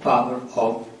endemic power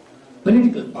of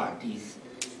political parties,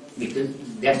 because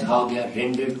that's how they are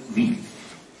rendered weak.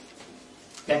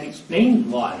 That explains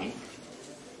why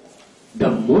the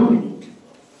moment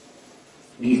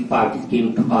these parties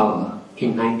came to power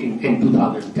in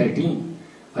 2013,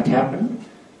 what happened?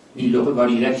 the local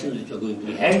body elections which are going to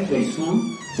be held very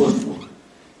soon, postponed.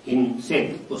 In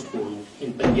Sindh, postponed.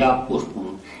 In Punjab,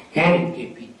 postponed. And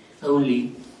in KP,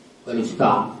 only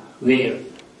Balochistan, where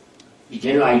the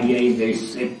general idea is there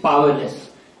is a powerless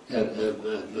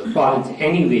province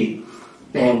anyway,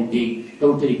 and they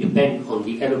totally depend on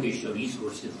the allocation of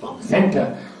resources from the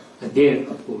center. There,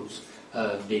 of course,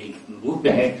 they moved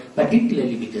ahead,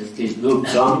 particularly because there is no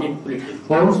dominant political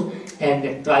force, and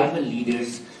the tribal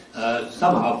leaders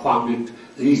somehow found it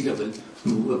reasonable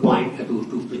to appoint,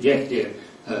 to project their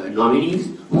nominees,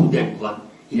 who then won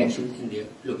elections in their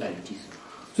localities.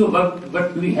 So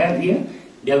what do we have here?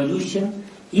 Devolution,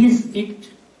 is it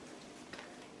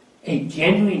a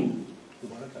genuine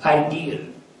ideal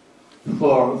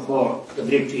for the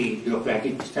military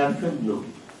bureaucratic establishment? No.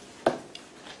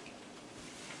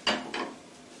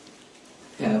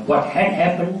 What had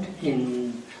happened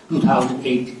in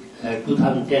 2010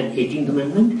 18th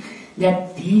Amendment,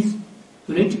 that these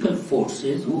political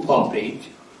forces who operate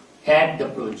at the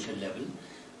provincial level,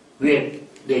 where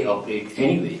they operate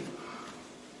anyway,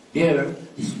 there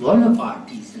the smaller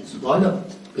parties and smaller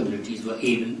communities were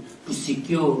able to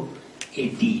secure a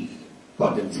deal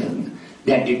for themselves.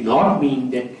 That did not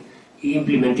mean that the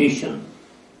implementation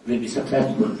will be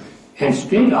successful. And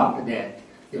straight after that,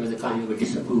 there was a kind of a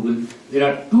disapproval. There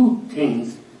are two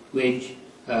things which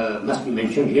must be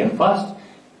mentioned here. First,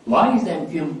 why is the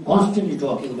MPM constantly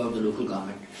talking about the local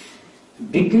government?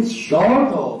 Because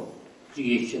short of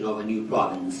creation of a new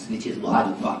province, which is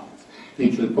Mohali province,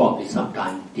 which will probably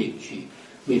sometime take shape,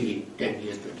 maybe 10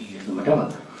 years, 20 years, or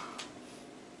whatever,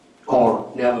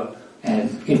 or never, as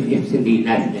if Sindhi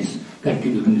nationalists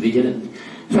continue to be vigilant.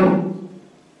 So,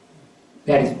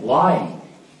 that is why,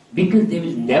 because there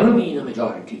will never be a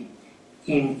majority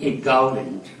in a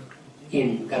government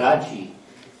in Karachi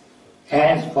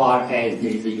as far as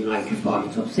there is a united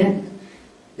province of Sindh.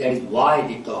 That is why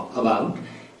they talk about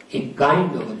a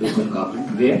kind of a local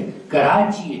government where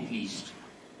Karachi at least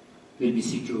will be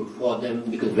secured for them,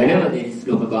 because whenever there is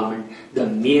local government, the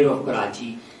mayor of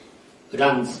Karachi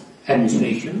runs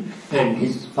administration and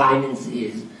his finance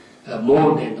is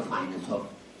more than the finance of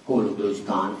whole of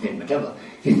Balochistan and whatever.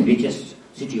 It's the richest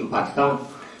city of Pakistan.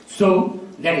 So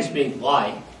that explains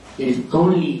why there is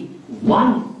only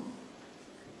one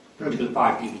political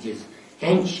party which is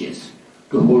anxious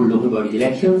to hold local body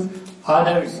elections.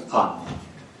 Others aren't.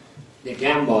 They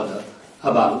can't bother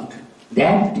about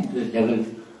that particular level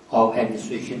of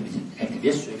administration which is at the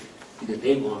district, because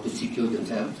they want to secure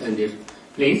themselves and their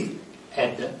place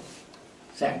at the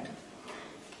center.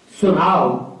 So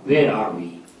now, where are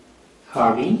we?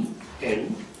 Army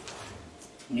and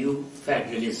new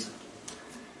federalism.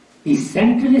 The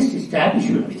centralist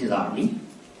establishment, which is army,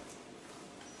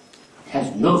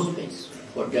 has no space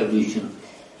for devolution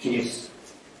in its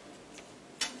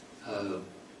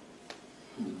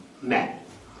map.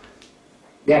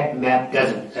 That map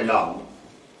doesn't allow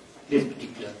this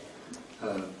particular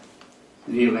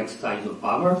way of exercise of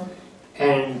power,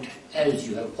 and as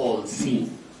you have all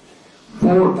seen,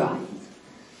 4 times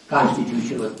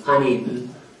Constitution was unable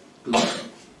to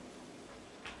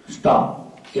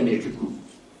stop a military coup.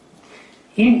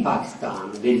 In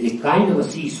Pakistan, there is a kind of a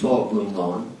seesaw going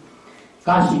on.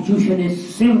 Constitution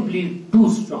is simply too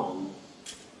strong,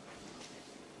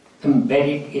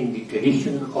 embedded in the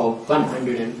tradition of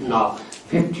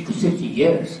 150 to 60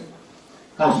 years.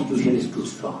 Constitution is too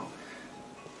strong.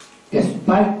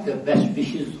 Despite the best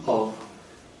wishes of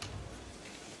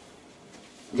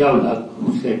Jawahar,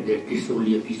 who said that it's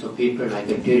only a piece of paper and I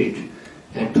can tear it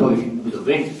and throw it into the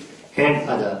wind, and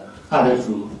others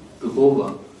who took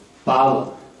over power,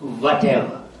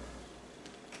 whatever.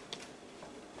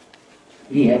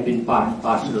 We have been part and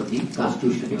parcel of the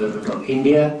constitutional development of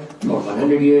India for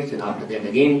 100 years, and after that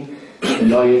again, the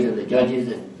lawyers and the judges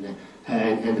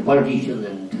and the politicians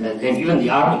and even the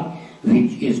army,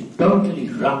 which is totally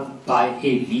run by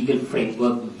a legal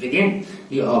framework within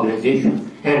the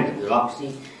organization and the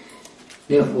bureaucracy.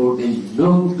 Therefore, there is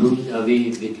no doing away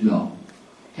with law.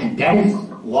 And that is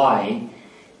why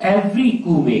every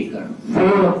coup maker,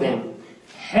 4 of them,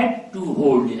 had to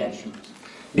hold elections,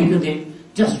 because they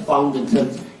just found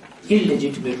themselves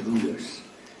illegitimate rulers.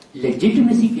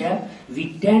 Legitimacy gap,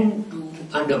 we tend to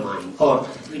undermine or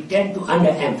we tend to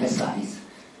underemphasize.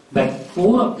 But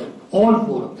 4 of them, all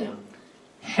 4 of them,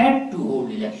 had to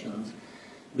hold elections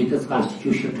because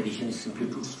constitutional tradition is simply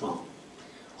too strong.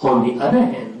 On the other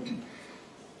hand,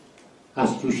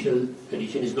 constitutional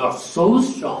tradition is not so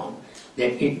strong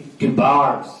that it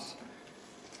debars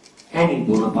any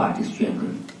Bonapartist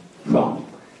general from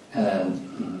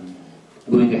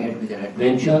going ahead with an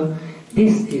adventure.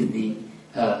 This is the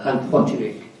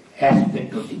unfortunate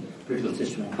aspect of the political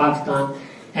system in Pakistan,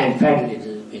 and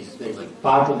federalism is very much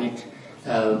part of it.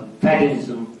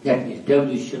 Federalism, that means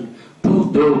devolution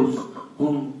to those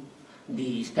whom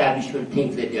the establishment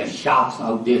thinks that there are sharks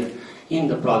out there in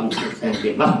the provinces and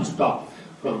they must be stopped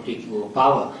from taking over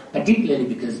power, particularly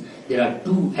because there are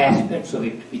two aspects of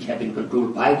it which have been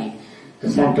controlled by the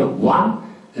center.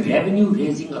 One, the revenue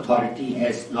raising authority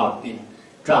has not been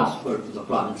transferred to the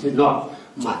provinces, not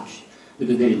much,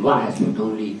 because there is one aspect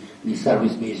only, the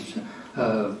service-based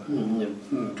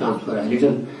transfer a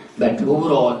little, but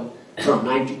overall from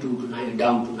 92 to 90,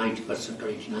 down to 90% or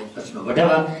 89% or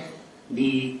whatever,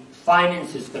 the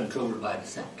finance is controlled by the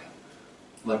center.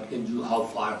 What can you, how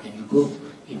far can you go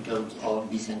in terms of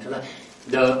decentralization?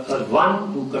 The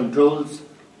one who controls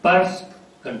purse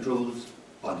controls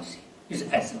policy. It's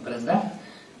as simple as that.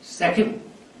 Second,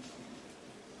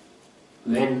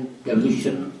 when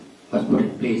devolution was put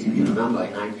in place, if you remember,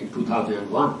 in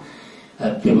 2001,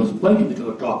 there was quite a bit of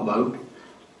a talk about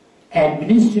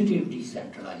administrative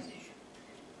decentralization,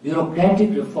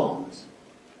 bureaucratic reforms.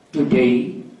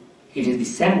 Today, it is the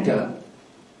center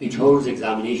which holds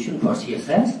examination for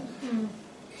CSS.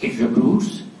 It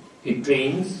recruits, it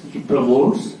trains, it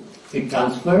promotes, it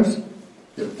transfers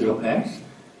the bureaucrats,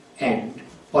 and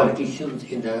politicians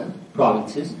in the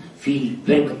provinces feel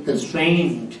very much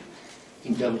constrained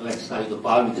in terms of exercise of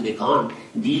power because they can't.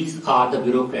 These are the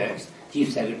bureaucrats,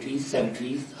 chief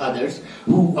secretaries, others,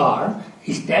 who are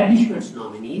establishment's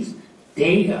nominees.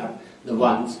 They are the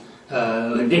ones,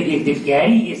 they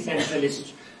carry a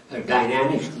centralist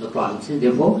dynamics to the provinces.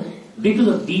 Therefore, because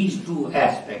of these two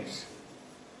aspects,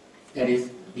 that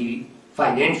is the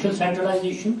financial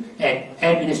centralization and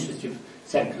administrative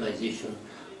centralization,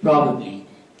 probably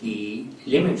the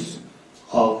limits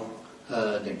of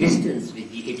the distance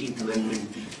with the 18th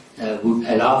Amendment would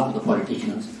allow the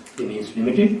politicians remains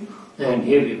limited. And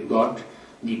here we've got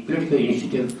the political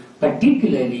initiative,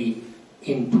 particularly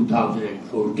in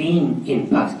 2014 in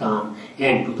Pakistan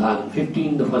and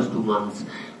 2015, the first 2 months,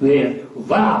 where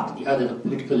one after the other the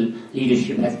political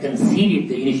leadership has conceded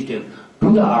the initiative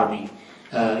to the army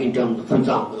in terms of, for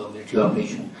example, of military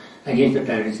operation against the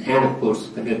terrorists, and of course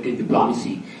conducting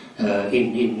diplomacy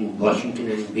in Washington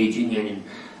and in Beijing and in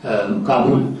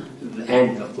Kabul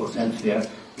and of course elsewhere.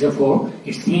 Therefore,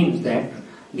 it seems that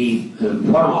the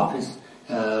Foreign Office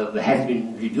has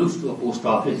been reduced to a post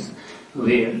office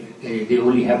where they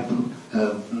only have to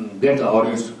get the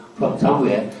orders from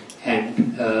somewhere and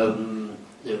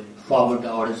forward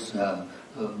the orders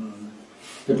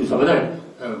to some other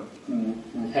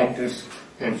actors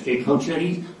and state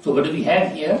functionaries. So what do we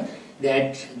have here?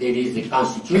 That there is a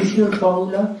constitutional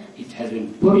formula, it has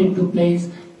been put into place,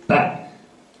 but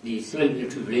the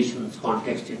civil-military relations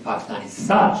context in Pakistan is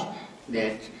such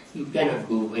that you cannot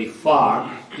go very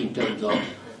far in terms of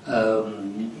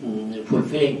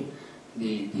fulfilling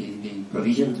the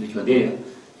provisions which were there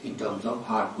in terms of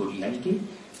hardcore reality.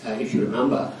 If you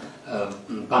remember,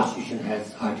 Constitution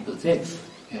has Article 6,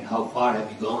 and how far have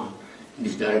we gone in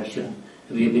this direction?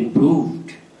 We have been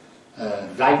proved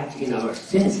right in our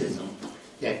cynicism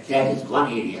that that is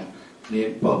one area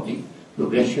where probably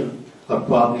progression or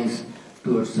progress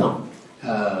towards some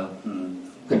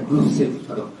conclusive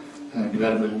sort of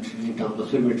development in terms of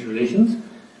civil-military relations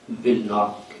will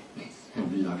not take place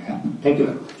and will not happen. Thank you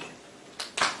very much.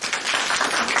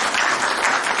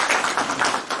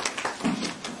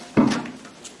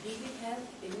 Do we have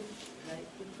any right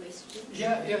to question?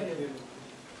 Yeah.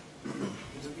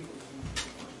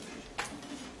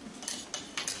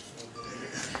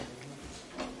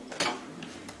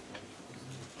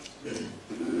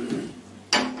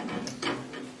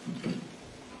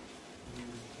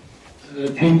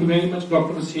 Thank you very much,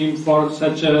 Dr. Waseem, for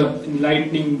such an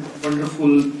enlightening,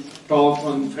 wonderful talk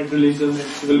on federalism and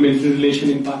civil-military relation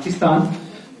in Pakistan.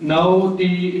 Now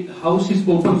the House is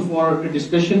open for a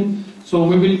discussion, so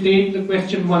we will take the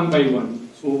question one by one.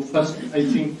 So first, I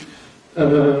think,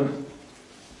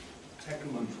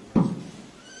 second one.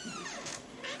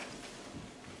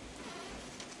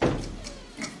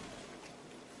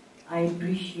 I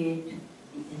appreciate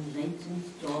the enlightened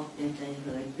talk that I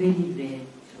heard, very rare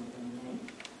from the man.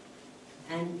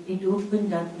 And it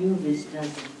opened up new vistas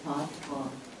of thought for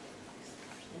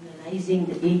analyzing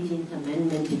the 18th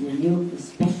Amendment in a new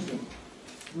perspective.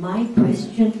 My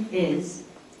question is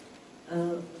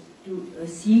to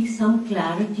seek some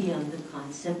clarity on the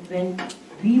concept when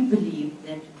we believe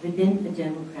that within a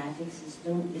democratic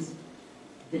system is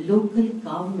the local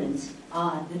governments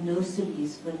are the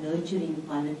nurseries for nurturing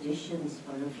politicians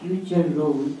for a future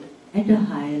role at a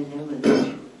higher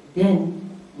level.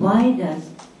 Then why does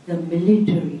the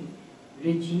military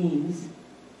regimes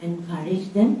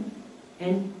encourage them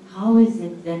And how is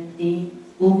it that they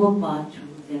overpower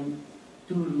through them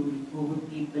to rule over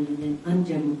people in an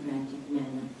undemocratic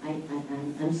manner?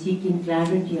 I'm seeking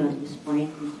clarity on this point,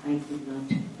 which I could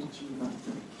not achieve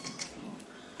afterwards.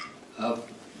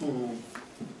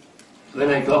 When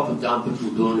I talk, for example,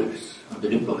 to donors, or the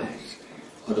diplomats,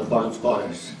 or the foreign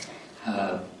scholars,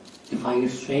 they find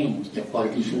it strange that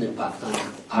politicians in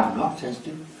Pakistan are not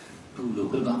sensitive to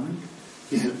local government.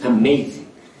 This is amazing.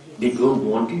 They don't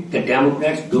want it. The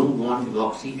Democrats don't want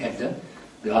democracy at the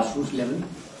grassroots level.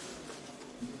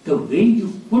 The way you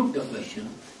put the question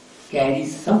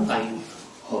carries some kind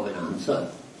of an answer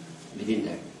within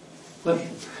that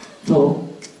question. So,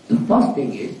 the first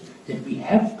thing is that we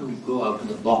have to go out of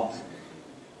the box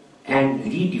and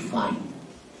redefine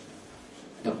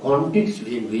the context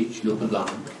within which local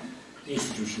government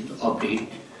institutions operate.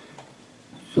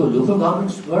 So local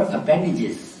governments were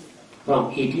appendages from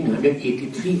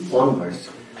 1883 onwards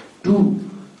to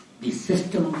the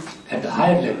system at the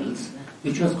higher levels,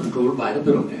 which was controlled by the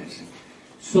bureaucrats.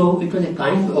 So it was a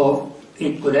kind of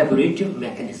a collaborative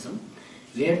mechanism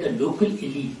where the local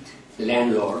elite, the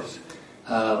landlords,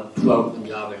 throughout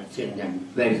Punjab and Sindh and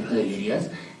various other areas,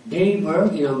 they were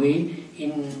in a way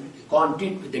in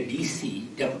contact with the DC,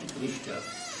 Deputy Commissioner,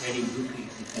 and in UP,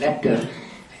 the collector.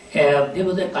 There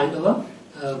was a kind of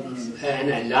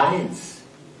an alliance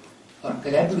or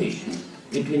collaboration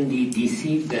between the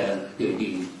DC, the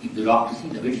bureaucracy,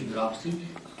 the British bureaucracy,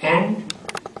 and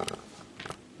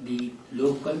the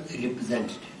local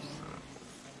representatives.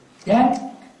 That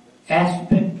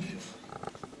aspect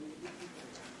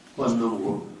was no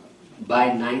more. By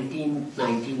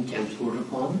 1919 Thames Code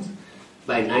reforms,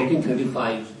 by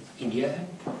 1935 India Act,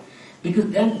 because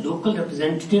then local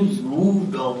representatives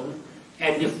moved on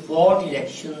and they fought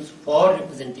elections for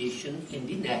representation in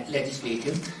the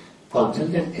legislative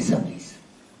councils and assemblies.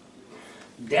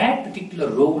 That particular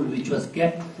role, which was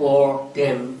kept for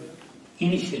them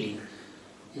initially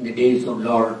in the days of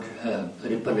Lord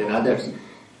Ripon and others,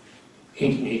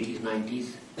 1880s,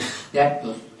 90s, that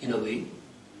was in a way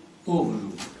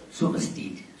overruled,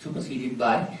 superseded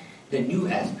by the new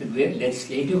aspect where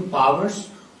legislative powers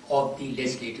of the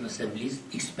legislative assemblies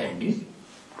expanded.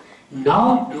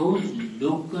 Now those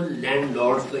local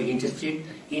landlords were interested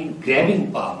in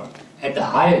grabbing power at the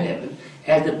higher level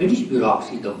as the British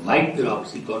bureaucracy, the white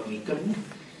bureaucracy, got weakened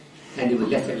and they were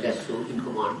less and less so in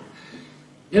command.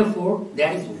 Therefore,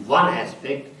 that is one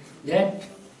aspect that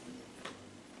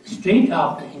straight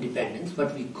after independence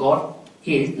what we got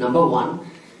is, number one,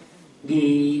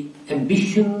 the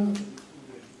ambition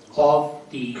of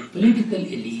the political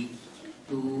elite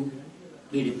to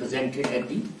be represented at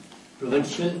the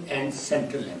provincial and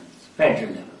central levels,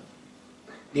 federal level.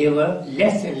 They were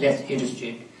less and less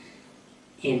interested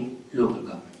in local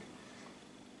government.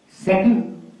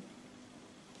 Second,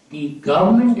 the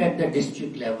government at the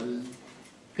district level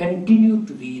continued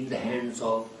to be in the hands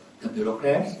of the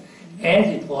bureaucrats as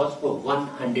it was for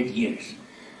 100 years.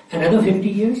 Another 50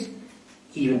 years,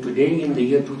 even today in the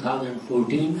year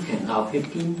 2014 and now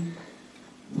 15,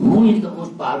 who is the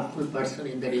most powerful person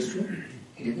in the district?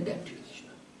 It is the deputy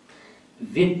commissioner.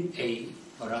 With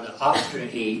or rather after an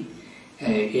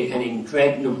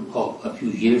interregnum of a few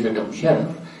years under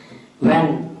Musharraf,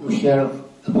 when Musharraf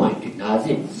appointed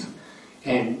Nazims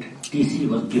and DC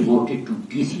was devoted to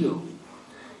DCO.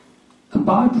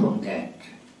 Apart from that,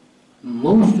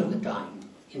 most of the time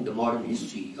in the modern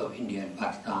history of India and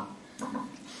Pakistan,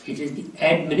 it is the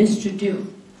administrative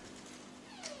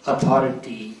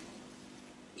authority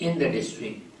in the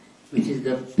district which is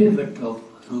the pivot of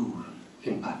rule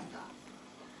in Pakistan.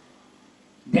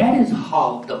 That is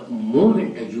how the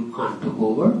moment Ayub Khan took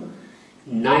over,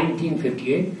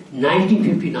 1958,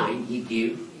 1959, he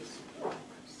gave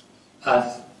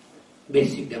us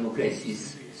basic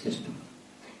democracy's system.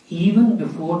 Even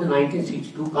before the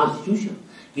 1962 constitution,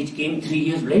 which came 3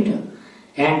 years later,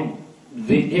 and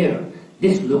there,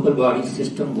 this local body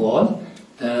system was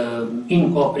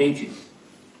incorporated.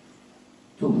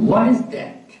 So what is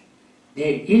that?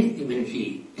 There is the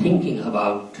military thinking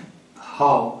about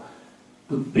how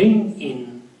to bring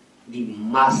in the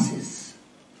masses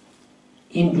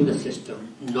into the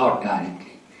system, not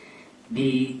directly.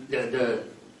 The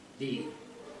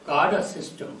cadre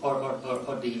system, or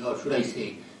should I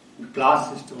say, the class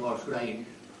system, or should I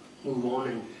move on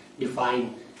and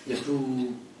define the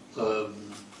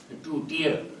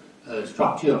two-tier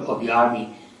structure of the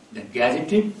army, the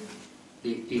gazetted,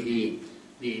 with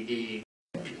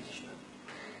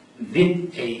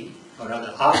or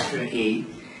rather after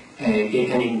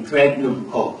an interregnum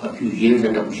of a few years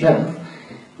under Musharraf,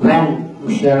 when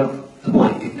Musharraf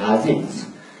appointed Nazims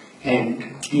and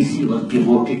DC was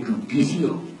devoted to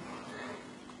TCO.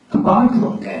 Apart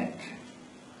from that,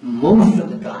 most of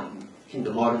the time in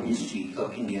the modern history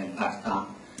of India and Pakistan,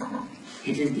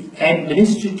 it is the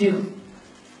administrative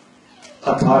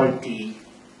authority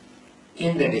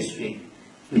in the district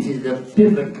which is the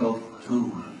pivot of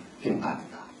rule in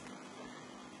Pakistan.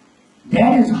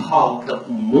 That is how the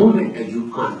moment the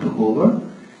Ayub Khan took over,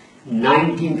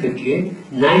 1958,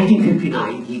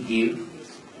 1959, he gave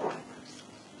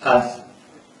us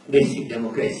basic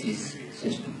democracy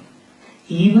system.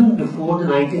 Even before the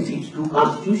 1962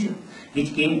 constitution,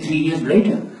 which came 3 years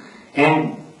later,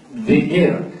 and with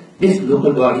there, this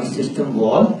local body system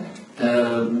was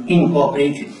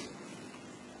incorporated.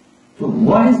 So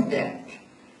what is that?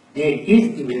 There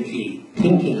is the military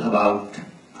thinking about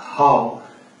how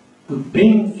to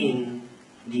bring in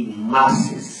the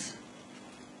masses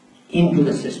into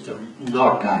the system,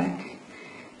 not directly.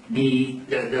 The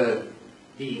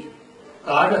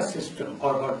cadre system,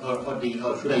 or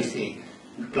should I say,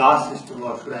 the class system,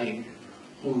 or should I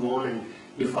move on and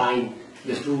define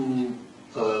the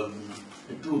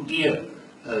two-tier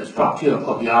structure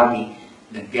of the army: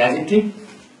 the gazetted,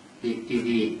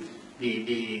 the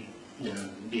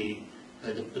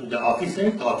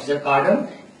officer cadre,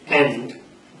 and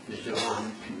the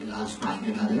Jawan and the last night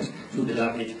and others. So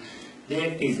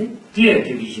there is a clear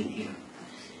division here.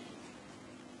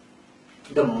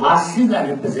 The masses are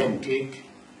represented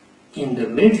in the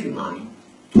military mind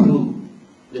through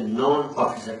the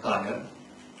non-officer cadre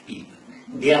people.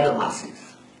 They are the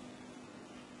masses.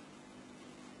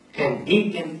 And they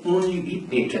can only be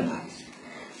patronized.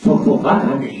 So for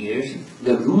 100 years,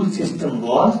 the rule system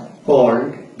was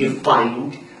called,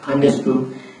 defined,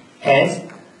 understood as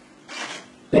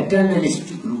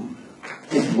paternalistic rule.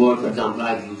 This word, for example,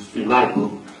 I've used in my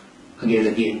book again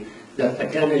and again. The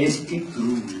paternalistic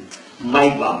rule,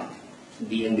 Maiba,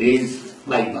 the Angrez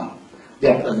Maiba.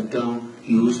 That was the term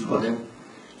used for them.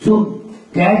 So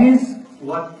that is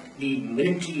what the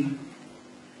military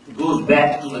goes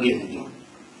back to again and again.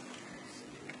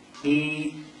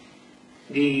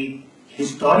 The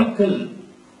historical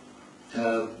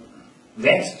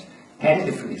West had a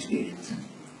different experience.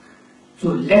 So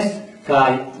let's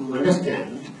try to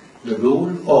understand the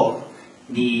role of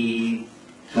the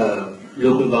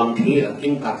local government here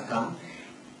in Pakistan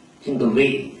in the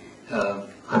way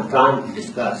I'm trying to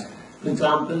discuss. For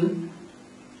example,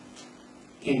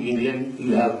 in England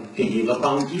you have a Labour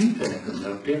county and a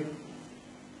Conservative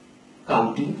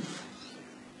county.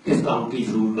 This county is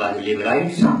ruled by the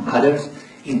Labourites. Others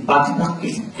in Pakistan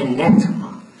is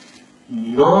anathema,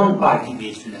 non-party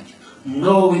based election.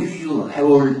 No, if you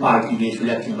hold party based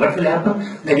election, what will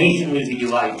happen? The nation will be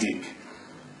divided.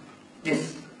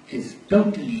 This is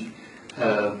totally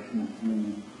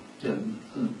kind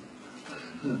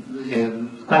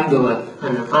of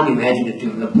an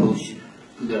unimaginative approach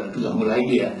to the whole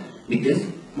idea. Because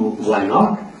why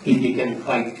not? If they can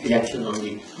fight elections on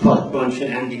the provincial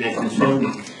and the national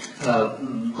assembly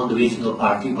on the basis of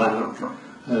party, why not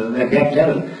at that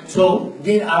level? So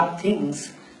there are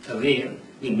things where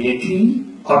the military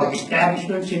or the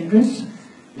establishment's interests,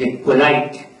 they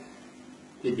collide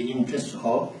with the interests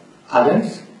of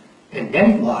others, and that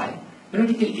is why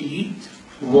political elite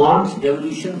wants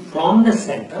devolution from the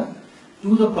center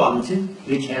to the provinces,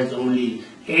 which has only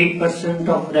 8%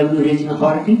 of revenue-raising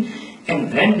authority,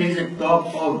 and when there is a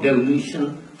talk of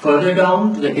devolution further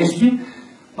down to the district,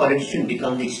 politician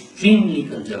becomes extremely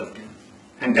conservative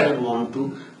and doesn't want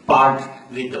to part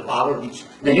with the power which,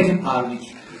 the little power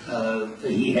which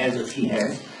he has or she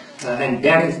has, and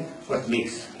that is what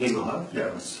makes him or her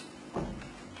nervous.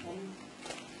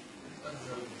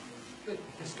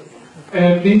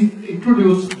 Please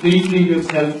introduce briefly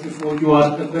yourself before you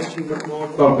ask the question, but more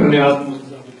Dr. Niyaz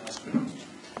Murtaza will ask.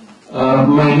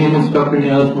 My name is Dr.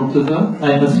 Niyaz Murtaza.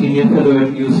 I am a senior fellow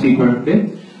at UC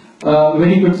Berkeley.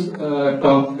 Very good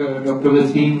talk, Dr.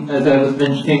 Waseem. As I was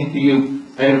mentioning to you,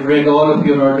 I have read all of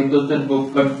your articles and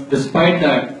books, but despite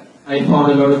that, I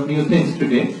found a lot of new things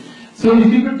today. So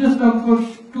if you could just talk for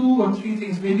 2 or 3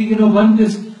 things, maybe, one,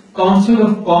 this Council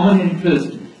of Common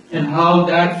Interest, and how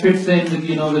that fits in with,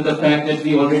 with the fact that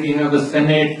we already have a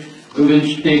Senate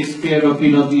which takes care of,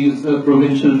 these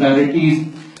provincial parities,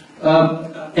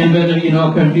 and whether,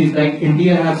 countries like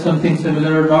India have something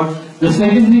similar or not. The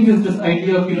second thing is this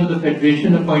idea of, the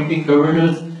Federation appointing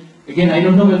governors. Again, I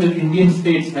don't know whether Indian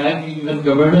states have even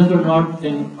governors or not,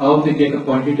 and how they get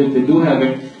appointed if they do have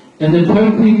it. And the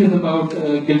third thing is about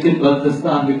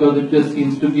Gilgit-Baltistan, because it just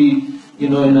seems to be,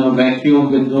 in a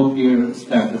vacuum with no clear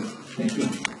status. Thank you.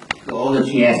 So all the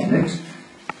 3 aspects.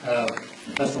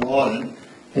 First of all,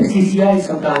 The CCI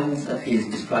sometimes is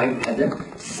described as a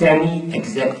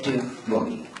semi-executive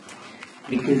body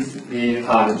because there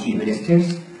are the chief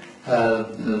ministers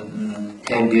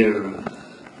and their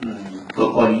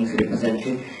colleagues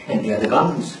represented, and they are the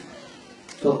governments.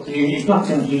 So it's not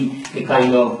simply a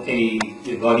kind of a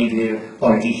body where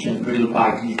politicians, political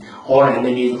parties, or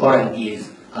MLAs or MPs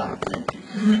are represented.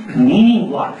 Meaning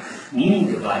what?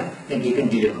 Meaning thereby that they can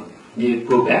deliver. They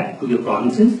go back to their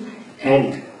provinces,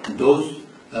 and those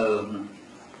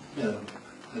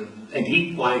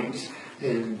agreed points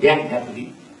then have to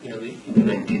be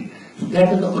implemented. So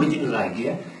that was the original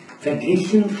idea.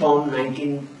 Federation from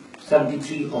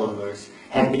 1973 onwards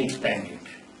has been expanded,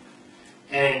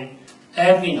 and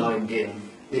every now and then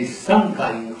there is some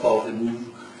kind of a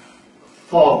move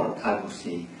forward, I would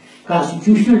say.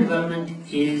 Constitutional development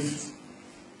is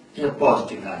in a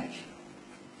positive direction.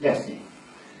 Let's say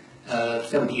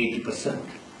 70–80%.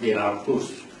 There are, of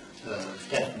course,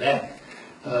 steps back.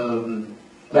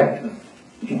 But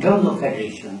in terms of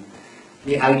federation,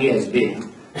 the idea has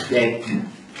been that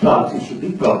provinces should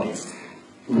be provinces.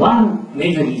 One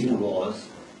major reason was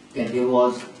that there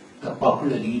was a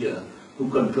popular leader who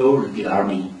controlled the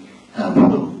army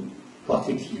for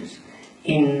 6 years.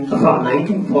 From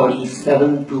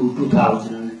 1947 to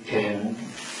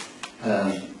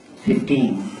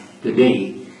 2015,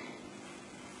 today,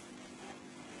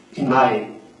 in my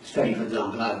study, for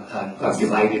example, I've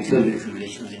divided civil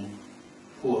relations in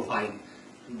 4 or 5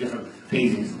 different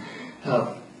phases.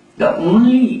 The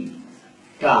only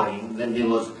time when there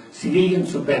was civilian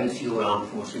supremacy over armed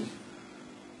forces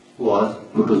was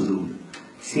Bhutto's rule.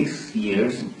 6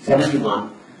 years,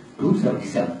 71 to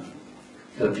 77.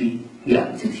 6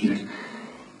 years.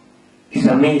 It's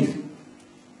amazing.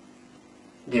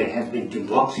 There has been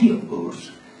democracy, of course.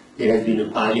 There has been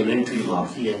a parliamentary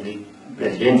democracy and the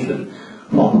presidential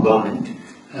form of government,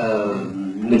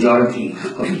 majority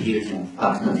of the years in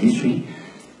Pakistan's history.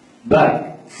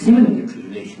 But civil military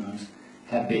relations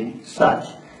have been such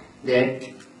that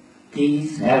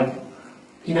these have,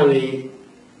 in a way,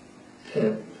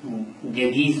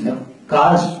 these have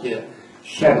cast their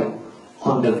shadow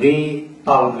on the way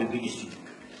power will be distributed,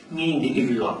 meaning that it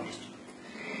will not be distributed.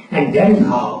 And that is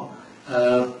how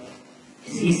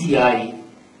CCI,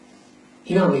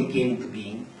 in a way, came to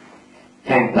being,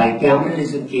 and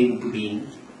bicameralism came to being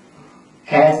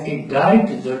as a direct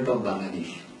result of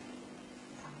Bangladesh.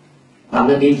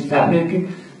 Bangladesh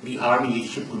separated, the army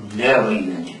issue could never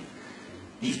imagine.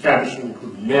 The establishment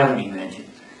could never imagine.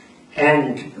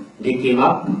 And they came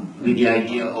up with the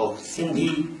idea of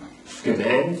Sindhi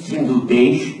demand, Sindhu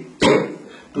Desh,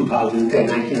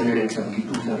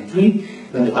 1972-73,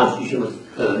 when the constitution was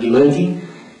emerging.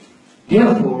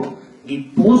 Therefore, the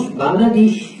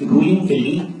post-Bangladesh ruling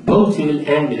elite, both civil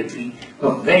and military,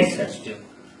 were very sensitive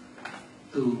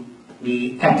to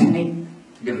the ethnic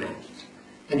demands.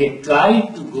 And they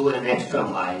tried to go an extra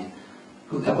mile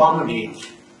to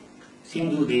accommodate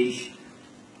Sindhu Desh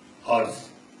or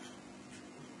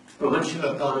provincial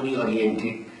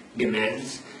autonomy-oriented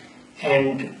demands,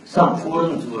 and some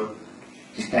forums were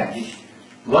established.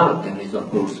 One of them is, of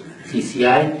course,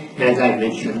 CCI, and as I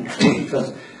mentioned, it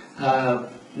was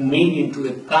made into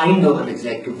a kind of an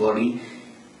executive body,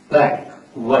 but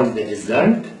what is the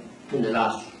result in the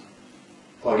last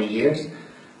 40 years?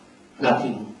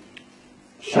 Nothing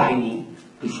shiny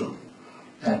to show.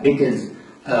 Because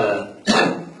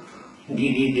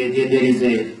there is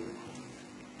a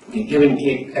give and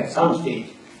take at some stage,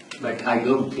 but I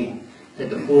don't think that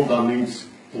the 4 governments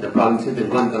in the provinces and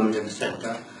 1 government at the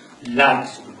center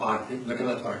lacks to part with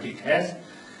whatever authority it has.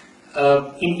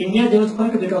 In India, there was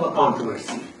quite a bit of a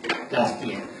controversy last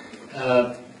year.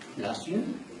 Last year?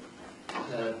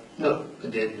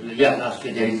 Last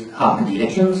year, there is after the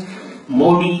elections,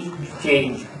 Modi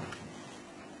changed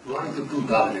 1 to 2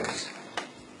 governors.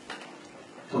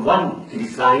 So one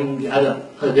resigned, the other,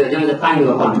 there was a kind of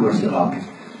a controversy about it.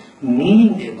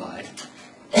 Meaning thereby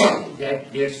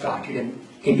that there started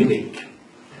a debate.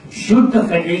 Should the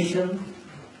federation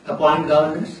appoint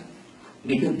governors?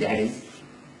 Because that is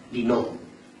the norm.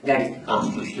 That is the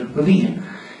constitutional provision.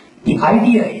 The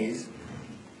idea is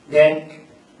that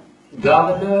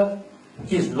governor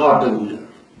is not the ruler.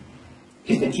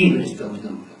 It's the chief minister who is the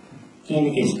ruler in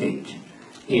a state,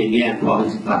 in India and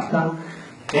province in Pakistan,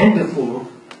 and therefore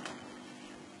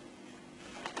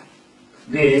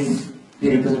there is the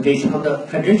representation of the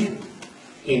federation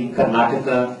in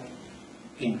Karnataka,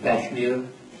 in Kashmir,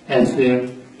 elsewhere,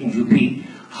 in UP.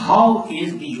 How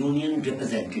is the union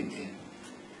represented there?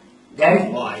 That is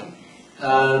why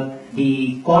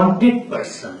the contact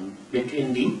person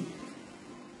between the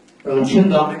provincial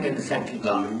government and the central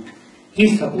government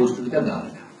is supposed to be the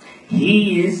governor.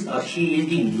 he is or she is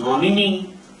the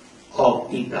nominee of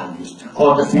the Prime Minister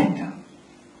or the Centre.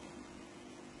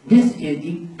 This is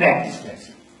the practice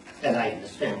lesson, as I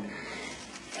understand.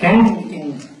 And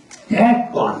in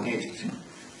that context,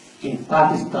 in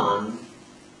Pakistan,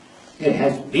 there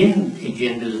has been a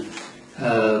general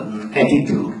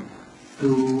attitude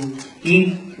to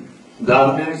keep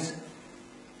governors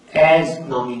as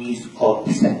nominees of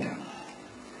the centre.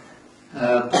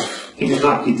 It is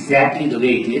not exactly the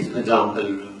way it is. For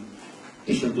example,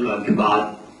 Ishaqullah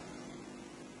Kibal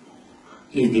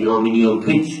is the nominee of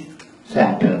which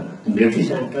centre? The military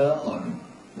centre or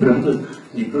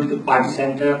the political party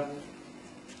centre,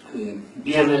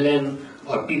 BMLN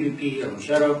or PPP or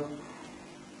Musharraf.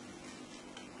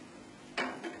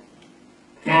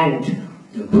 And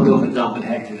the Buddha, for example,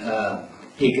 had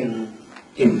taken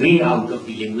a way out of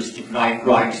the linguistic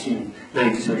rights in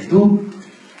 1972,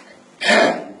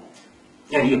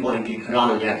 and he appointed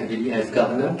Rana Yakadili as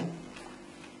governor.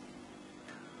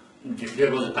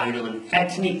 There was a kind of an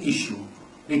ethnic issue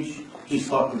which he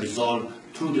sought to resolve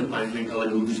through the appointment of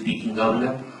an Urdu-speaking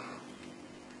governor,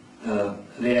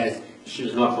 whereas she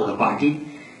was not from the party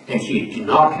and she did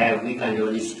not have a kind of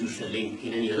an institutional link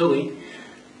in any other way.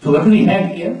 So what do we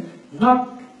have here?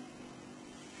 Not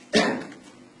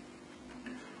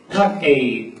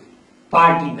a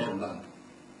party member.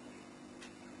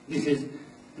 This is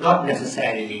not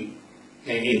necessarily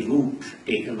a route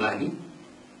taken by the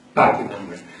party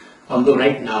members. Although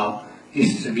right now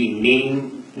it's the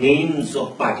names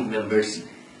of party members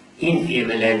in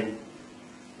PMLN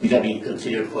which are being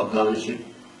considered for governorship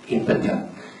in Punjab.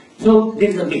 So there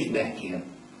is a mixed bag here.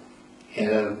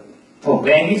 For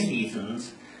various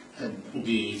reasons,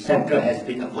 the centre has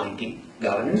been appointing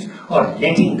governors or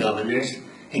letting governors,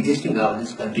 existing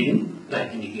governors continue,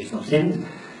 like in the case of Sindh.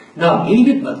 Now,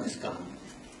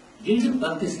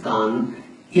 Gilgit-Baltistan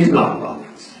is not a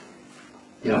province.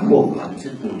 There are 4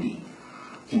 provinces only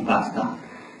in Pakistan.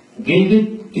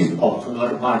 Gilgit is also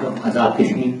not a part of Azad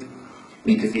Kashmir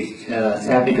because it was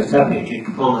separated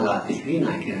from Azad Kashmir in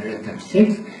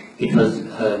 1936. It was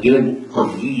given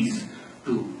on lease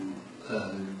to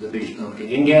the British government in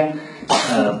India,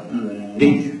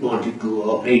 which wanted to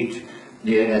operate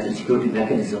there as a security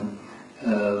mechanism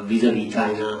vis-a-vis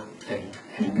China, and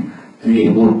they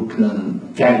won't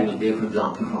China was there, for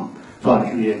example, from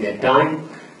Soviet Union at that time.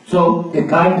 So they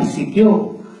tried to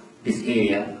secure this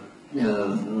area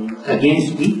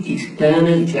against the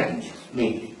external challenges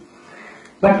mainly.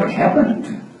 But what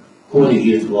happened over the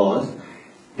years was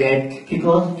that it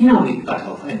was in a way cut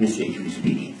off, administratively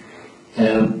speaking.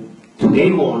 So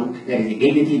they want, that is the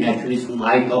Gilgiti nationalists whom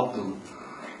I talk to,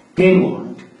 they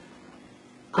want,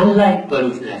 unlike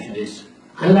Baloch nationalists,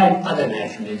 unlike other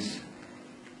nationalists,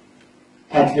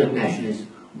 ethnic nationalists,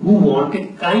 who want a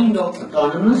kind of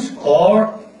autonomous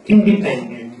or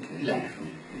independent life.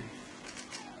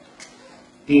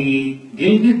 The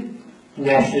Gilgit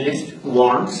nationalist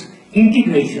wants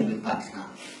integration with Pakistan,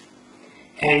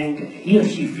 and he or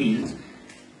she feels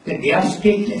that they are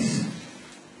stateless.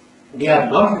 They are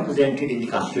not represented in the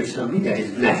Constituent Assembly, that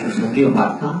is the National Assembly of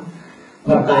Pakistan.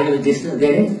 What kind of distance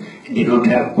there is? They don't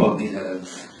have probably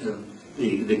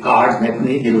the cards that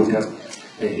way, they don't have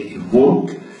a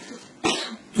vote.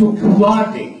 So who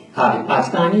are they? Are they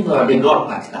Pakistanis or are they not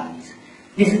Pakistanis?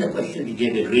 This is the question they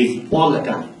have been raising all the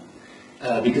time.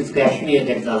 Because Kashmir,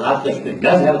 that is Azad Kashmir,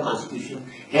 does have a constitution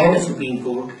and a Supreme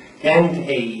Court and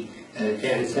an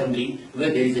assembly where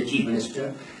there is a chief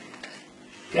minister.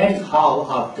 That is how,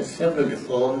 after several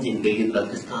reforms in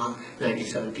Gilgit-Baltistan,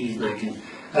 1970s,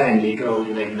 and later on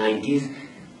in the 1990s,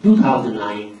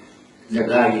 2009,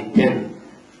 Zardari then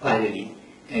finally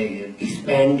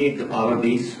expanded the power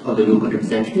base of the local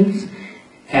representatives,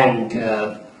 and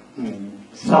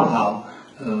somehow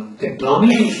the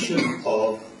domination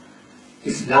of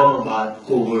Islamabad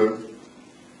over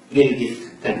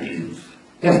Gilgit continues,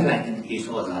 just like in the case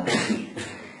of Azad Kashmir.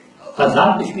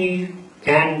 Azad Kashmir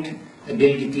and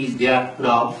Gilgitis, they are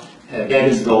now, that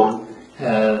is drawn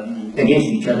against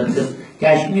each other because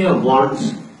Kashmir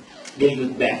wants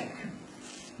Gilgit back.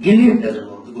 Gilgit doesn't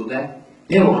want to go back.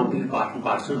 They want to be part and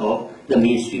parcel of the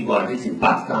mainstream politics in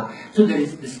Pakistan. So there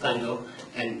is this kind of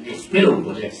a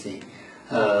spillover, let's say,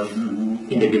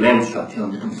 in the demand structure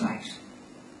on the two sides.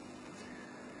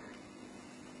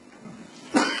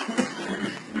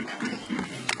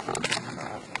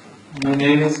 My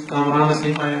name is Kamran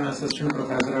Waseem. I am assistant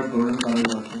professor at Golden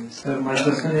College. Sir, my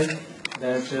question is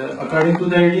that according to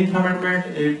the 18th Amendment,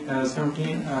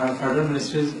 17 federal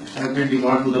ministries have been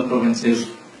devolved to the provinces.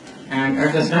 And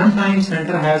at the same time,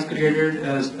 Centre has created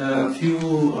a few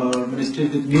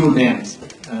ministries with new names.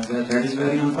 That is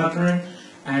very unfortunate.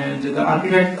 And the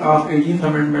architect of 18th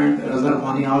Amendment, Razar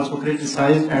Bani, also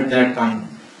criticized at that time.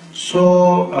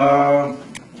 So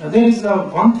there is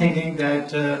one thinking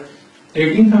that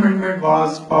 18th Amendment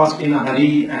was passed in a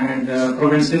hurry, and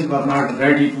provinces were not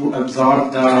ready to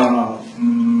absorb the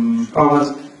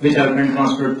powers which have been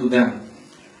transferred to them.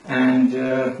 And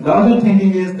the other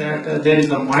thinking is that there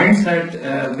is a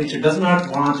mindset which does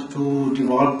not want to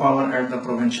devolve power at the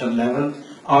provincial level,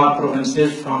 or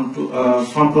provinces from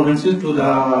provinces to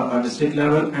the district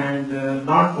level, and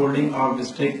not holding of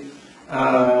district.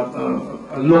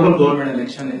 Local government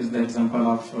election is the example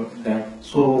of that.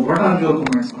 So, what are your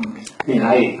comments on this?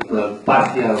 I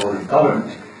partly have already covered.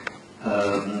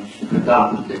 For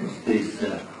example, there's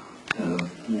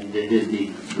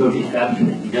the security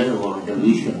establishment. He doesn't want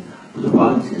devolution to the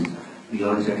provinces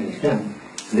beyond a certain extent.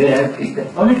 Whereas it's the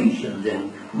politicians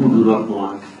then who do not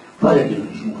want further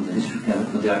devolution to the district level.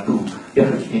 So there are two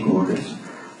different stakeholders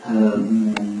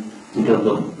in terms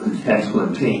of status quo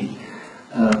and change.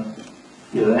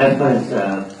 As far as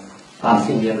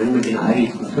passing the amendment in a hurry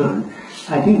is concerned,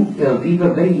 I think we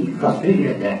were very frustrated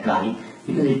at that time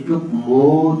because it took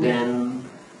more than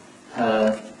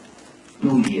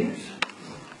 2 years.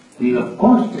 We were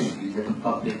constantly, that the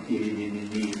public,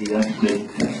 the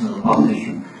articulate section of the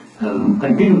population,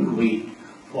 continued to wait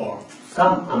for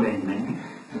some amendment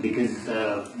because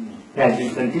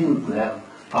President continued to have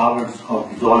powers of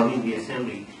dissolving the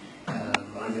assembly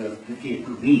under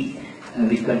 58(2)(b,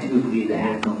 which continued to be in the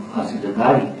hands of us in the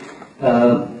party.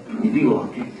 We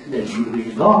wanted that it should be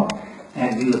dissolved,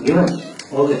 and we were given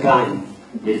all the time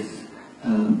this,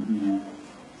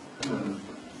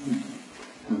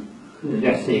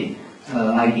 let's say,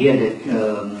 idea that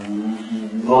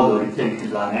all the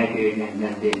representatives are added and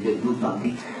then they do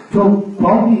something. So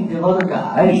probably there wasn't a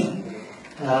hurry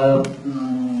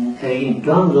in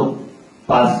terms of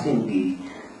passing the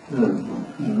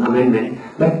amendment,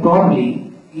 but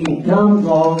probably in terms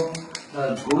of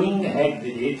going ahead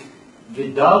with it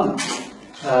without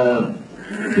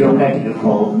bureaucratic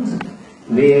reforms,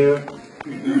 where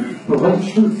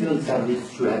provincial civil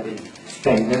service should have been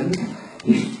strengthened.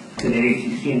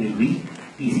 Federation extremely weak,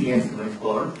 PCS was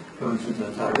called, provincial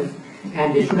civil service,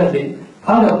 and there should have been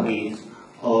other ways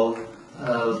of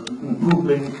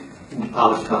improvement in the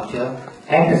power structure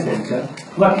at the center.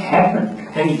 What happened,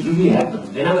 and it usually happens,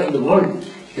 whenever in the world,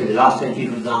 in the last century,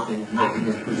 for example, in the 19th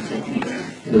and 20th century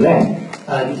in the West,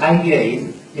 the idea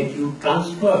is that you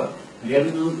transfer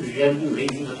revenue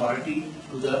raising authority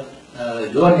to the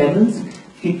lower levels,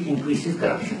 it increases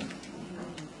corruption.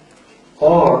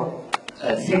 Or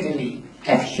secondly,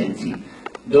 efficiency.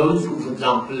 Those who, for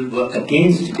example, were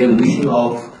against devolution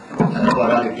of, or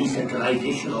rather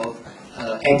decentralization of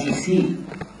HEC,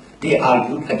 they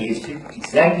argued against it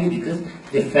exactly because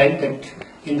they felt that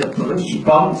in the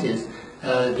provinces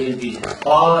there will be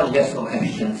far less of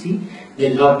efficiency. They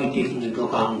will not be taking into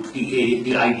account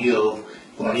the idea of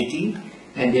quality,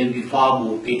 and there will be far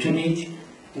more patronage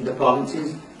in the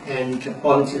provinces, and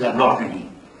provinces are not ready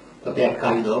for that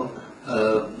kind of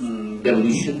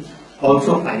devolution.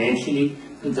 Also financially,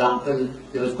 for example,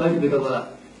 there was quite a bit of a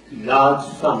large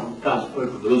sum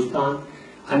transferred to Balochistan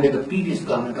under the previous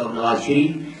government of Nawaz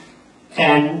Sharif,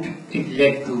 and it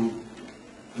led to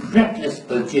reckless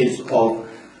purchase of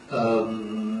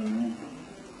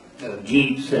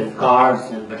jeeps and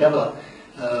cars and whatever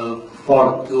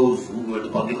for those who were the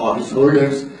public office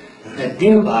holders,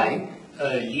 thereby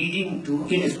leading to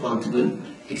irresponsible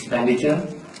expenditure.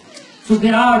 So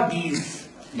there are these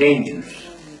dangers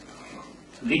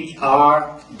which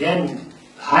are then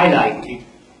highlighted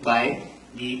by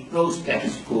the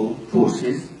pro-status quo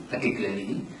forces,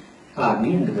 particularly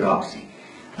army and the bureaucracy.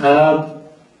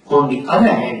 On the other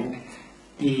hand,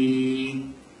 the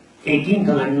 18th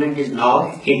Amendment is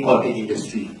now a cottage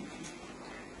industry.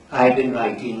 I have been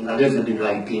writing, others have been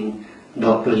writing,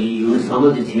 Dr. Yunus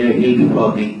Ahmed is here, he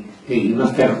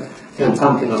must have done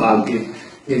something about it.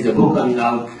 There's a book coming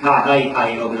out.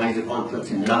 I organized a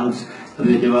conference in Lungs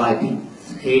where there were, I think,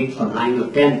 8 or 9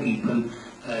 or 10 people,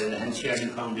 and Sheridan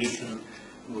Foundation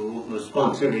who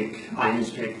sponsored it,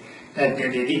 financed it.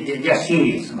 They are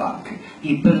serious about it.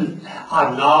 People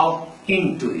are now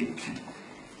into it.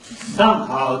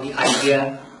 Somehow the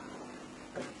idea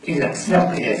is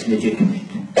accepted as legitimate.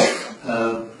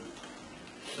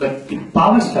 But the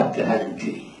power structure hasn't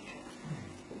changed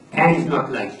and is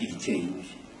not likely to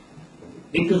change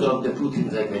because of the two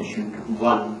things I mentioned.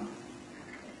 One,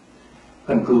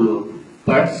 control of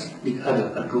purse, the other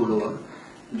control over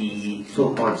the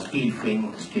so-called steel frame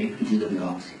of the state, which is the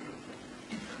bureaucracy.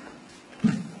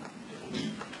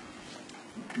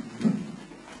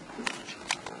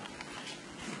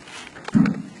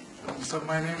 Sir,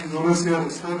 my name is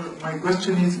Waseem. Sir, my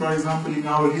question is, for example, in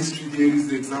our history there is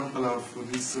the example of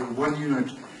this one unit,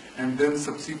 and then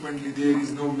subsequently there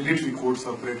is no military courts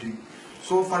operating.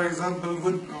 So, for example,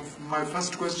 my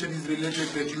first question is related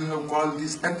that you have called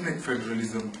this ethnic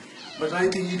federalism, but I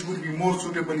think it would be more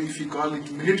suitable if you call it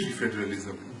military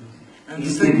federalism. And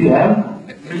secondly,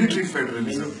 military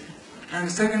federalism.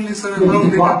 And secondly, sir,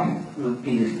 military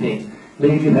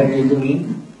federalism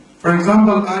means? For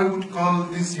example, I would call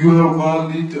this, you have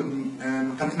called it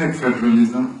ethnic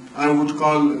federalism. I would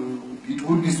call, it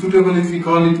would be suitable if we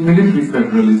call it military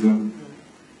federalism.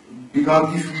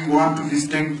 Because if we want to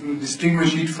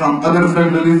distinguish it from other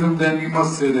federalism, then we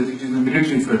must say that it is a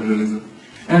military federalism.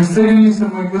 And secondly, sir,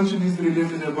 my question is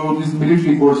related about these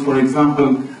military courts. For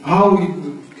example, how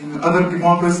in other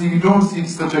democracy we don't see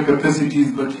such a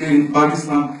capacities, but here in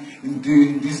Pakistan, in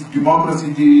this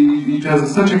democracy, it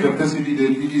has such a capacity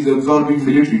that it is absorbing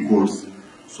military courts.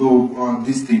 So,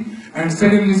 this thing. And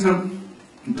secondly, sir,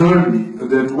 thirdly,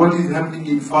 that what is happening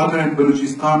in FATA and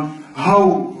Balochistan,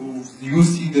 how you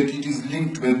see that it is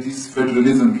linked with this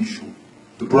federalism issue,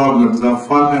 the problems of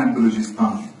FATA and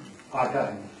Balochistan.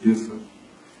 FATA? Yes, sir.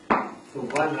 So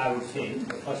one, I would say,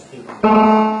 the first thing,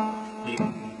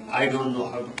 I don't know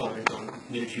how to comment on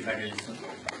military federalism.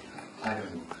 I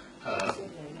don't know.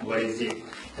 What is it?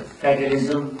 The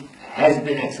federalism has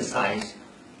been exercised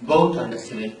both under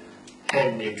civil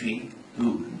and military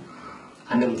rule.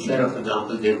 Under Musharraf, for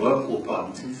example, there were 4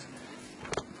 provinces.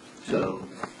 So,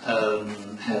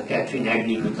 Catherine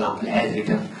Agnew, for example, has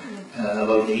written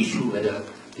about the issue whether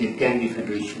there can be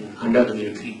federation under the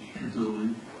military rule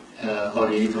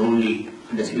or is it only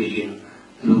under civilian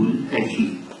rule, and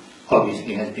she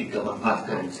obviously has picked up on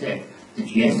Pakistan and said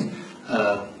that yes,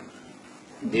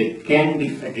 there can be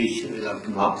federation without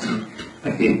democracy,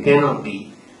 but there cannot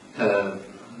be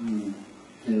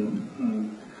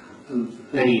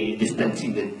very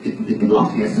dispensing with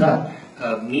democracy as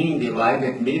such, meaning thereby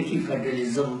that military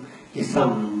federalism is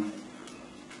some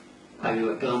kind of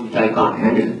a term which I can't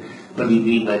handle. What do you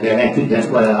mean by that? Actually, that's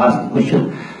why I asked the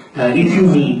question. If you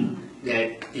mean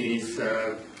that there is,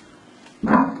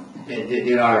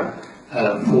 there are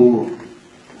 4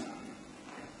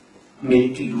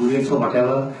 military units or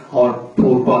whatever, or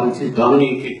 4 provinces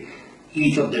dominated,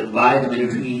 each of them by the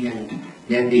military, and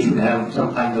then they should have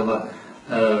some kind of a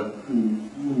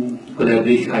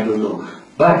collaboration, I don't know.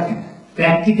 But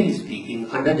practically speaking,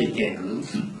 under the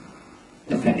generals,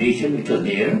 the federation which was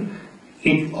there,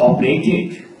 it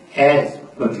operated as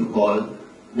what you call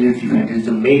military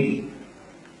federalism maybe,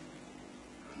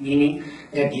 meaning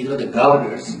that these were the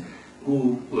governors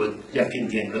who were lieutenant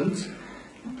generals.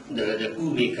 The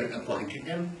coup maker appointed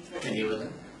them, and they were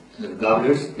the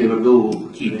governors. There were no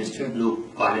chief minister, no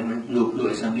parliament, no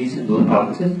assemblies in those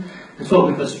provinces. And so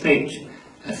it was straight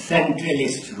a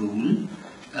centralist rule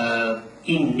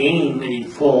in name and in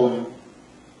form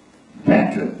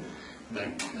factor,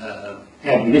 but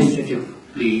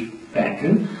administratively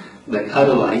factor, but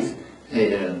otherwise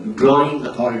drawing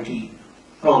authority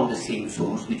from the same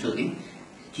source, which was the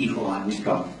chief of army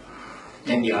staff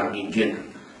and the army in general.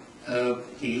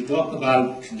 You talk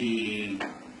about the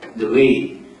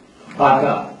way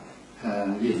FATA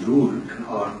is ruled,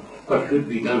 or what should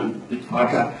be done with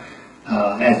FATA.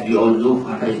 As we all know,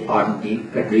 FATA is part of the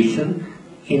federation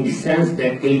in the sense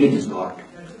that Gilgit is not,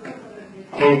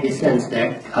 and in the sense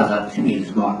that Azad Kashmir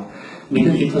is not,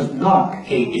 because it was not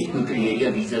a disputed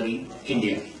area vis-a-vis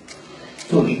India.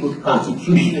 So we could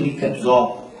constitutionally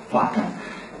absorb FATA.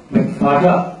 But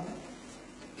FATA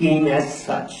came as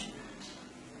such,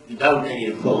 without any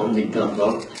reforms in terms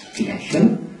of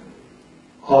election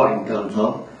or in terms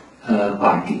of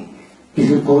party. This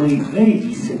is only very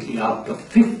recently, after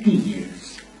 50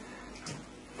 years,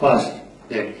 first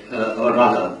that, or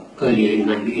rather earlier in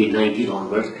 1990s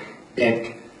onwards,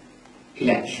 that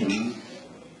election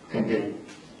and then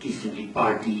recently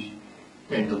party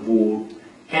and the vote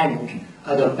and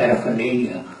other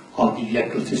paraphernalia of the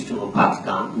electoral system of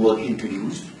Pakistan was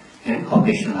introduced and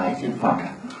operationalized in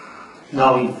FATA.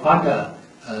 Now in FATA,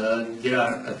 there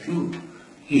are a few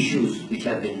issues which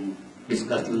have been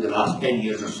discussed in the last 10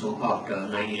 years or so after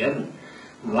 9/11.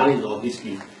 One is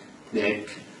obviously that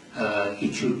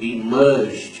it should be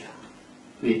merged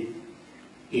with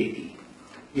AP.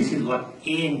 This is what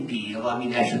ANP, Awami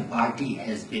National Party,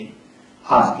 has been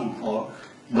asking for,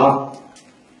 not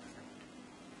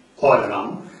all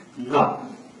around, not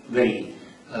very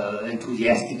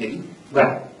enthusiastically,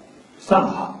 but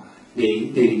somehow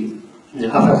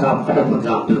Afar Khattab, for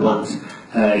example, once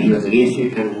he was against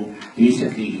it, and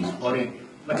recently he's for it.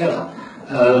 Whatever.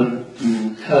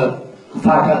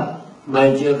 FATA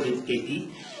merger with AP,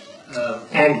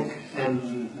 and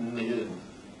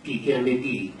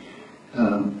PKMAP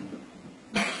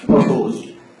proposed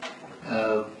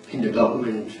in the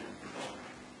document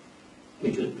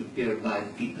which was prepared by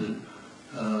the people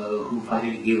who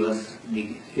finally gave us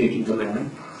the 18th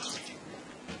Amendment.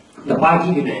 The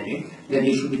party demanded that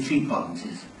there should be 3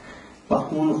 provinces: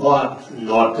 Pakhtunkhwa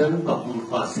Northern,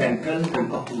 Pakhtunkhwa Central, and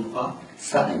Pakhtunkhwa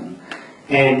Southern.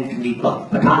 And the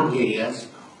Pathan areas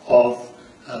of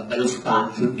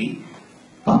Balochistan should be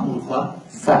Pakhtunkhwa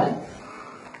Southern.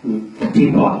 The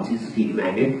 3 provinces he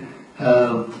demanded.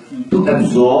 To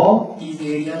absorb these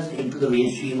areas into the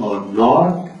mainstream or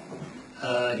not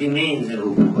remains an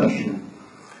open question.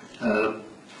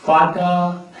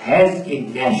 FATA has a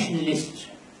nationalist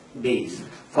base.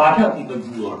 FATA people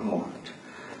do not want.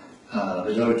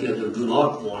 Majority of them do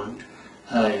not want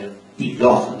the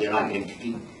loss of their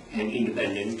identity and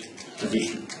independent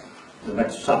position.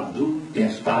 But some do. They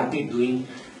have started doing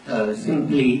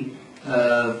simply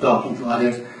talking to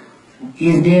others.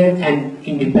 Is there an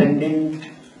independent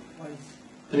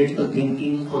political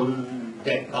thinking on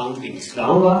that count in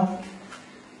Islamabad?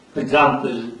 For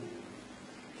example,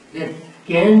 there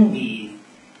can be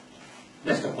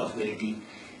just a possibility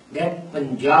that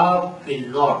Punjab will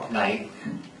not like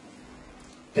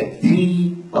the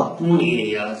 3 Pakhtun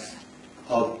areas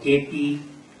of AP,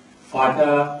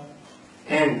 FATA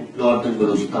and Northern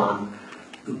Balochistan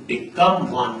to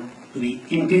become one, to be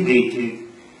integrated,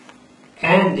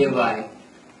 and thereby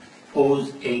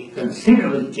pose a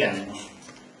considerable challenge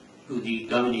to the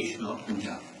domination of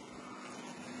Punjab.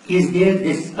 Is there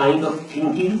this kind of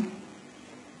thinking?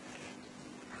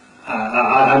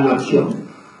 I'm not sure.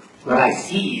 What I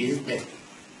see is that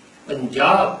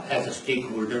Punjab as a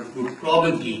stakeholder would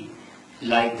probably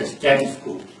like the status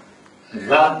quo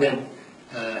rather than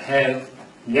have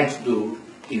next door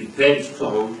a very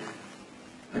strong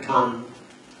Pathan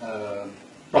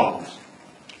province.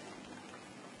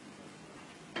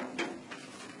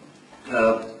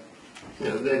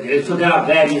 So there are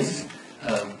various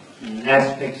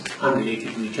aspects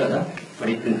unrelated to each other, but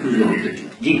it concludes the whole picture.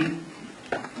 Ji.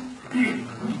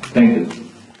 Thank you.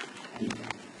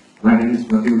 My name is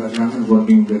Matthew Lachman,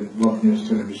 working with World News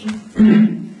Television.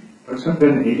 Except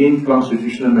when the 18th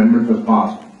Constitutional Amendment was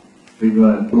passed, we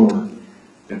were told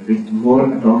that with more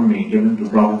autonomy given to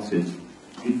provinces,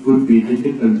 it would be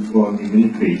difficult for the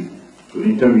military to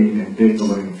intervene and take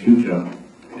over in future.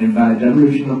 And by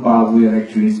devolution of power, we are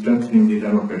actually strengthening the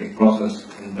democratic process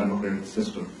and democratic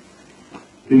system.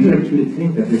 Do you actually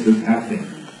think that this is happening?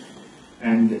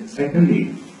 And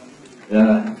secondly,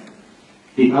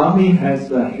 the army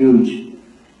has a huge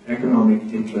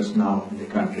economic interest now in the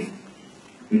country,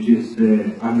 which is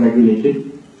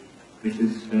unregulated, which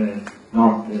is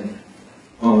not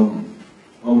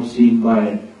overseen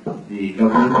by the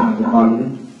government and the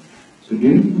parliament. So do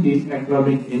you think these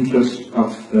economic interests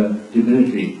of the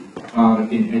military are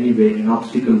in any way an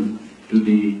obstacle to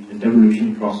the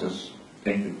devolution process?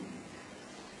 Thank you.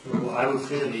 So I would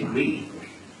certainly agree.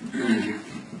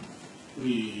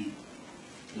 We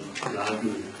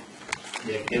argue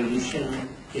that devolution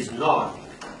is not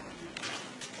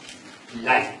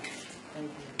liked,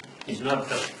 is not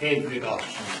the favorite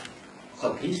option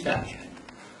of the establishment.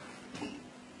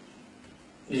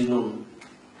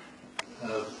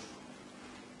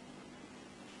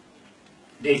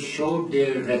 They showed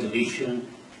their resolution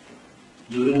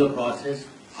during the process,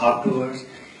 afterwards,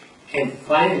 and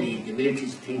finally the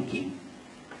military's thinking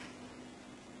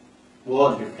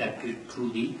was reflected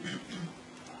through the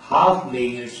half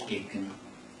measures taken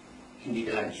in the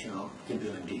direction of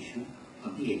implementation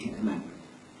of the 18th Amendment.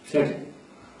 Certainly.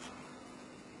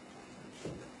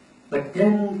 But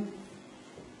then,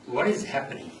 what is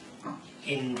happening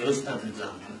in Balochistan, for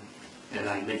example, and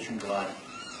I mentioned Gawad,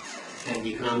 and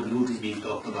the economic route is being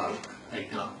talked about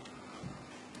right now.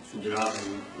 Sunjarab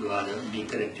and Gawad being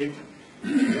connected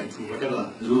through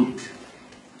whatever route.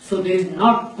 So there is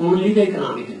not only the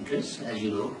economic interests, as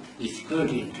you know, the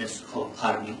security interests of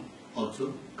army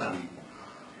also coming.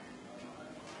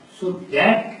 So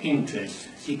that interest,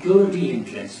 security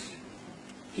interest,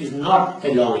 is not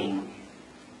allowing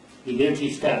the military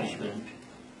establishment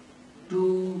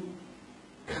to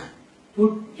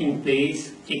put in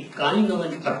place a kind of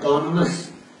an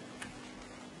autonomous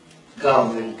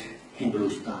government in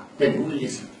Balochistan that will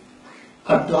listen.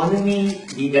 Autonomy,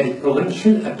 the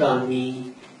provincial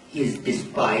autonomy, is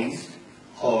despised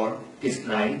or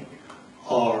disliked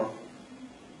or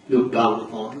looked down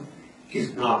upon,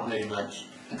 is not very much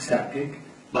accepted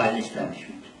by the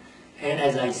establishment. And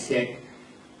as I said,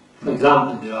 for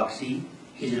example, bureaucracy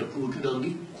is reported on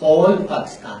the all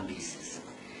Pakistan basis.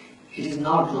 It is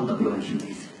not on the provincial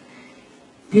basis.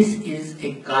 this is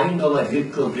a kind of a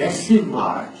retrogressive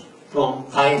march from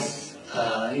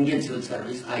Indian Civil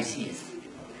Service, ICS.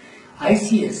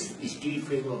 ICS, the steel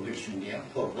frame of British India,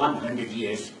 for 100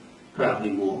 years,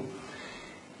 probably more,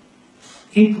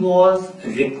 it was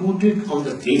recruited on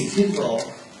the basis of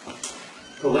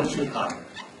provincial cadre.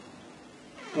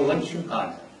 Provincial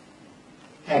cadre.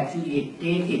 Actually,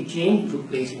 a change took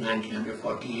place in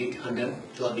 1948 under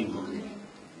Chaudhry Mohammed Ali.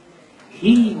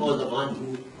 He was the one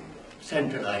who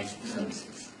centralized the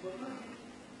services.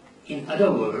 In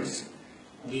other words,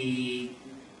 the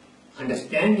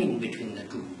understanding between the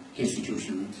two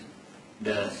institutions,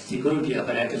 the security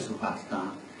apparatus of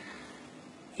Pakistan,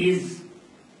 is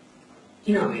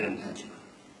in a way untouchable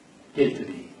till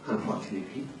today,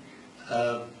 unfortunately.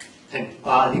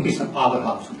 And it's a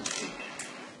powerhouse of the state.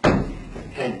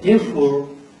 And therefore,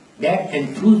 that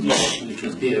enthusiasm which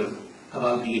was there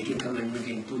about the 18th Amendment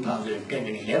in 2010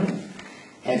 and 11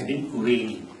 has been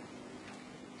waning.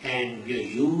 And we are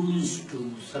used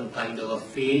to some kind of a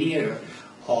failure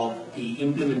of the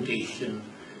implementation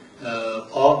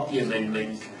of the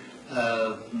amendment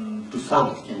to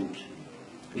some extent,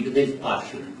 because there is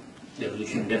partial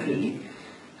devolution definitely,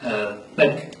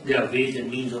 but there are ways and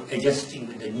means of adjusting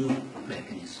with the new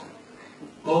mechanism.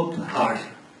 Both are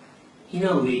in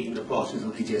a way in the process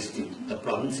of adjusting the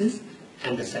provinces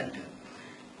and the center.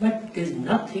 But there is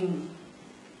nothing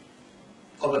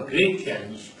of a great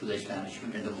challenge to the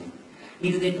establishment at the moment,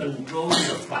 because they control the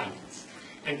finance.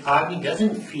 And army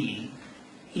doesn't feel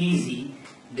easy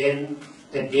then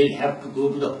that they'll have to go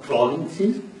to the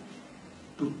provinces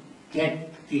to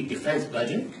get the defense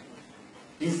budget.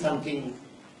 This is something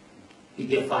which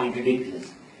they find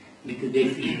ridiculous, because they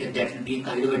feel that that will be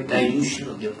kind of a dilution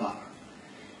of their power.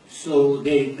 So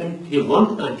they want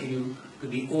to continue to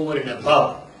be over and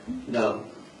above the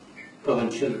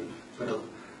provincial sort of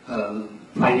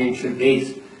financial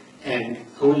base and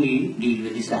only deal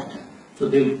with the center. So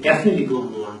they definitely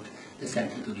don't want the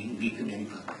center to be weakened any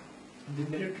further. The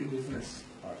military business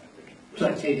part of it.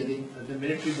 Sorry, say it again. The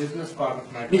military business part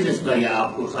of my Business, yeah,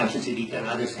 of course, ICCD and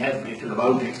others have written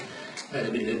about it.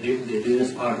 The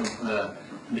business part of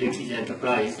military's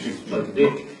enterprise is quite a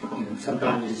bit.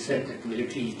 Sometimes it's said that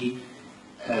military is the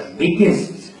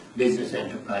biggest business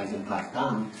enterprise in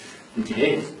Pakistan, which it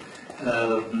is.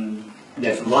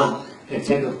 That's one. And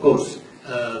second, of course,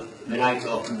 when I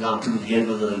talk, for example, with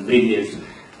generals and brigadiers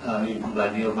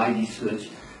by way of my research,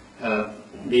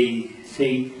 they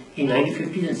say in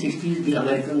 1950s and 60s the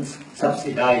Americans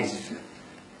subsidized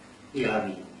the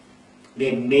army.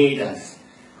 They made us.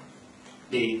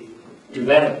 They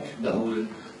developed the whole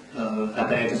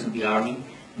apparatus of the army.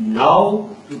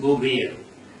 Now to go where?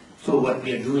 So what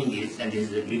we are doing is, and this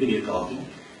is the brigadier talking,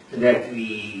 that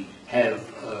we have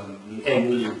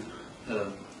annual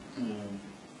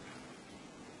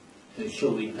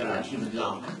show in Karachi,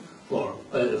 for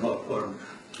example, for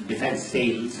defense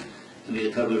sales,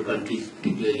 where third countries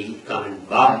particularly come and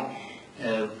buy.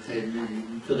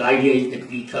 So the idea is that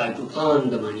we try to earn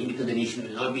the money, because the nation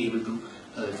will not be able to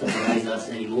subsidize us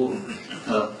anymore,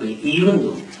 even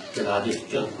though the largest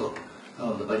chunk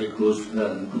of the budget goes to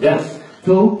them.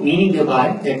 So, meaning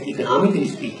thereby that economically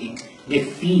speaking, they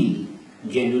feel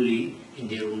genuinely in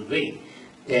their own way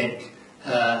that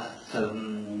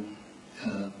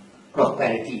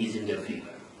prosperity is in their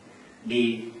favor.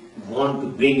 They want to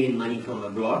bring in money from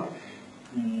abroad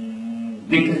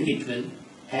because it will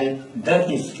help the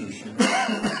institution.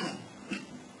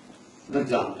 For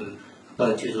example,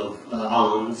 purchase of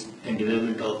arms and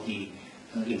development of the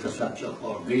infrastructure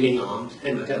for building arms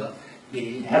and whatever.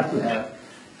 They have to have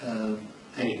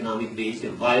an economic base,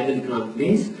 a viable economic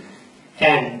base,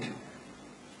 and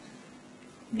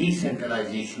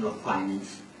decentralization of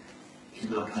finance is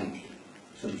not ideal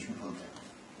solution for that.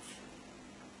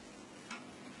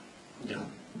 Yeah.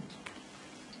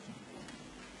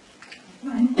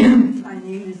 My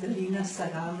name is Alina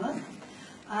Salama.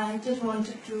 I just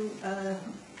wanted to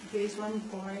raise one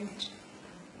point,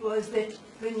 was that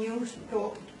when you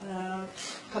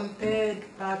compared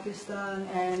Pakistan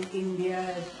and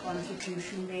India's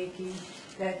constitution making,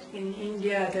 that in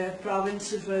India the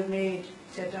provinces were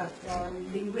set up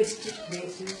on linguistic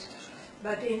basis,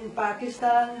 but in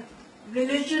Pakistan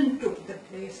religion took the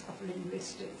place of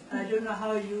linguistics. I don't know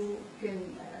how you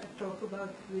can talk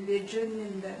about religion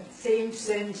in the same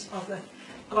sense of the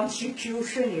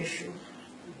constitution issue.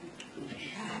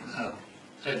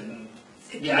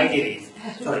 The idea is,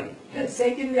 sorry.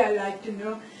 Secondly, I'd like to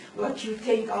know what you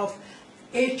think of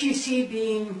HEC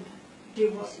being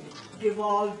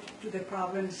devolved to the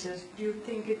provinces. Do you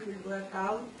think it will work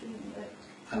out?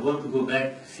 I want to go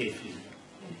back safely.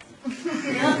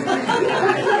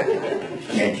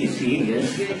 HEC, yes.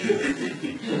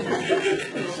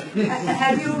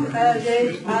 Have you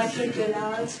read Arshad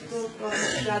Jalal's book on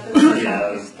struggle in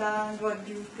Pakistan? What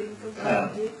do you think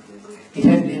about it? It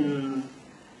has been,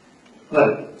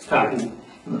 well, starting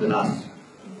for the last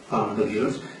 100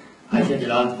 years, Arshad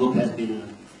Jalal's book has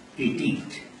been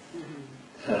critiqued.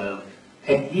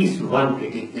 At least one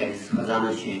critic, that is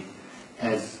Fazana Sheikh,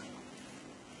 has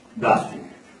blasphemed it.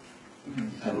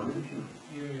 I wonder if you.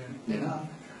 There are.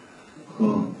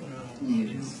 Oh,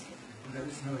 yes.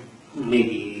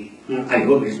 Maybe, I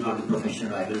hope it's not a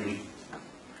professional rivalry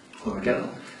or whatever.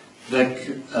 But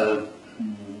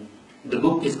the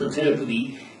book is considered to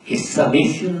be a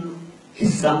summation, a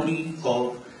summary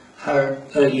of her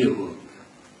earlier work.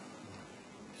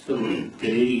 So the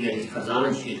lady, that is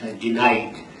Fazana Sheikh, has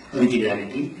denied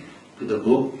originality to the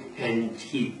book, and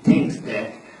he thinks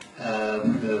that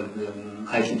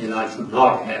Aisha Jalal should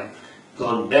not have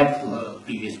gone back to her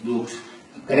previous books,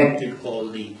 corrected all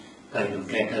the kind of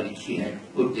data which she had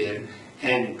put there,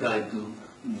 and tried to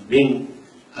bring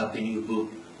up a new book.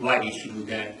 Why did she do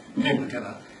that, and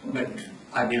whatever. But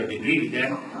I may not agree with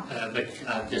that, but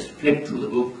I've just flipped through the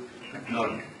book, but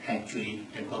not actually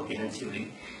and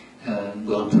comprehensively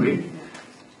gone through it.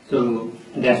 So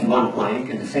that's one point,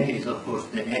 and the second is, of course,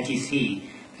 that HEC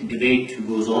debate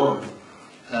goes on.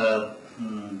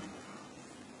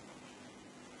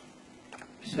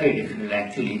 It's very difficult,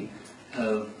 actually.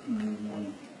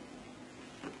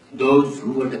 Those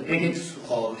who were the critics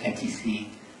of HEC,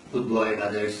 Woodboy and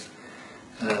others,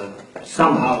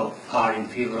 somehow are in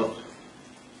favor of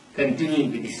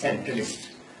continuing with the centralist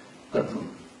control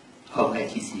of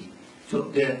HEC.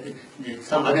 So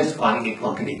some others find it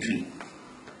contradictory.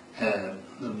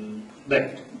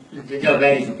 But there are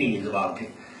various opinions about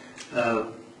it.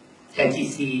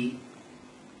 HEC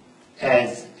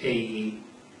as a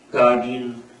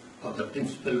guardian of the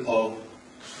principle of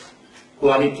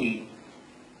quality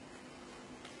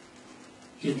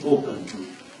is open to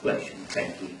question,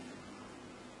 frankly.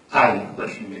 I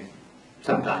question it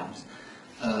sometimes.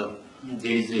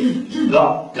 There is a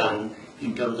lot done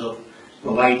in terms of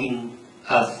providing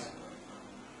us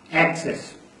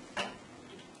access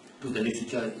to the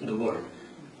literature in the world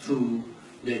through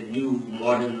the new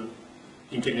modern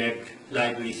internet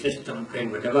library system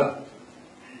and whatever.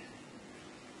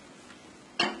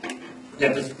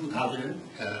 That was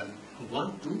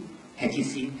 2001, 2,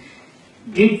 HEC.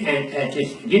 Did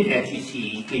HEC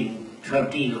in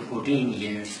 13 or 14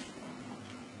 years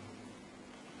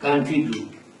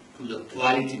contribute to the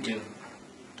qualitative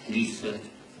research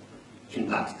in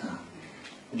Pakistan?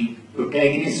 The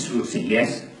protagonists would say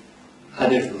yes,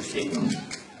 others would say no.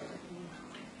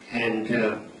 And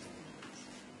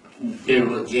there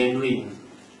were genuine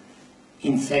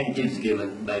incentives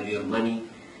given by way of money.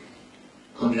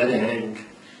 On the other hand,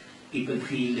 people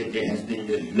feel that there has been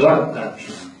a lot of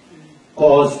corruption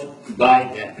caused by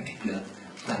that particular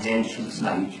financial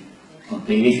side of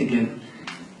the initiative.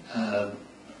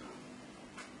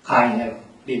 I have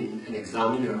been an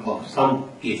examiner of some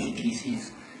PhD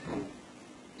theses.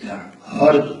 They are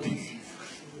horrible theses.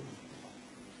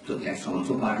 So that's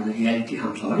also part of the reality.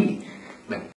 I'm sorry,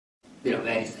 but there are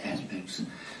various aspects.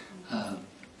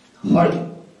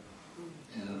 Horrible.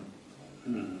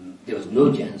 There was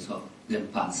no chance of them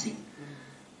passing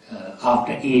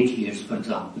after 8 years, for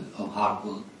example, of hard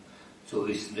work. So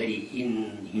it's very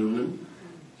inhuman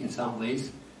in some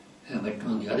ways, but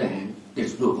on the other hand,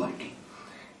 there's no quality.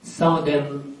 Some of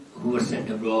them who were sent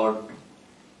abroad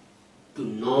to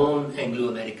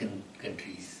non-Anglo-American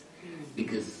countries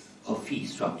because of fee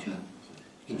structure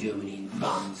in Germany, in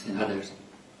France, and others.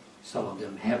 Some of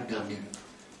them have done their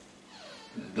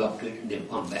doctorate and they've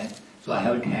come back. So I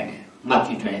haven't had much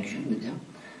interaction with them,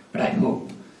 but I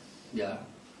hope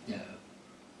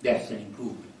that's an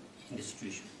improvement in the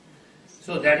situation.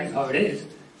 So that is how it is.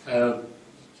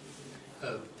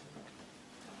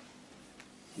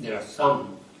 There are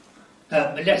some,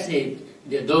 but let's say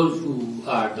there are those who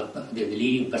are the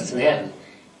leading personnel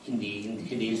in the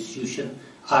institution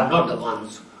are not the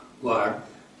ones who are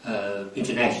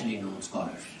internationally known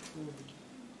scholars.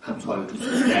 I'm sorry to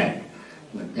say that,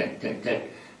 but that.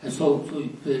 And so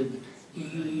the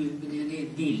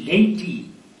laity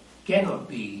cannot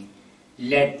be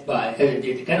led by,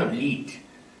 they cannot lead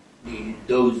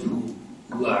those who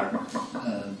are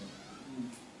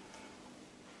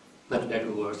much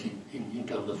better words in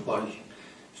terms of scholarship.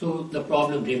 So the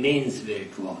problem remains where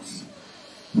it was.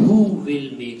 Who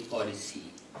will make policy?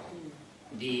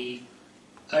 The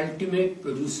ultimate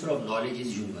producer of knowledge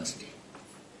is university.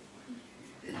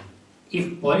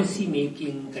 If policy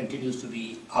making continues to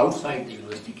be outside the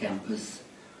university campus,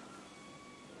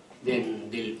 then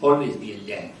there will always be a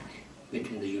lag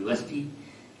between the university,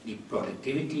 the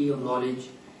productivity of knowledge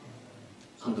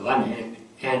on the one hand,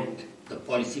 and the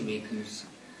policy makers,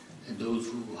 those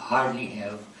who hardly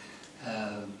have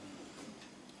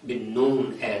been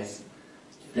known as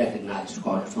recognized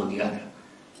scholars on the other.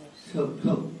 So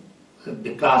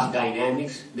the class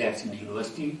dynamics, that's in the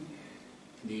university,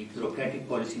 the bureaucratic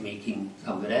policy making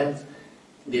somewhere else,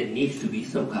 there needs to be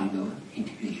some kind of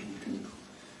integration between the two.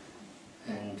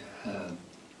 And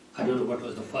I don't know what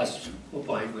was the first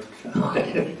point, but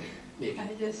maybe.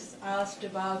 I just asked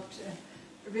about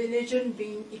religion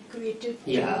being equated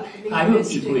Yeah, to I don't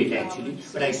linguistic equate actually,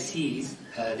 problems. but I see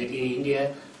that in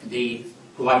India they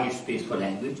provided space for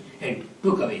language and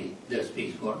took away the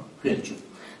space for religion.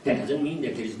 That doesn't mean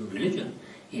that there is no religion.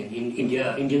 In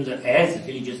India, Indians are as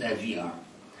religious as we are.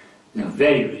 They are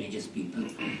very religious people.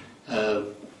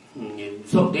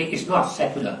 So it's not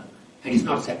secular, and it's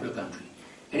not a secular country,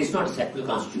 and it's not a secular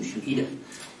constitution either.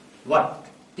 What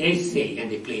they say and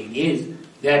they claim is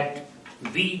that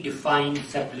we define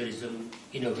secularism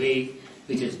in a way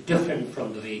which is different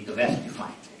from the way the West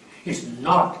defines it. It's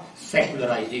not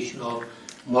secularization of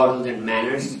morals and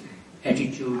manners,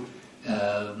 attitude,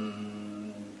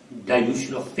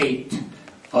 dilution of faith,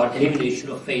 or elimination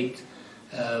of faith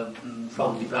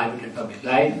from the private and public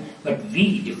life. What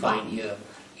we define here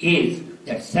is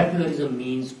that secularism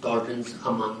means tolerance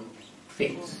among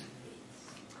faiths.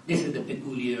 This is the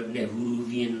peculiar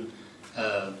Nehruvian,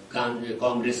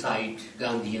 Congressite,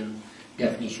 Gandhian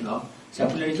definition of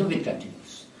secularism, which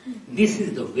continues. This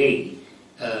is the way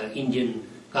Indian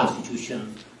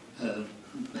constitution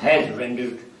has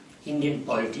rendered Indian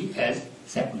polity as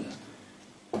secular.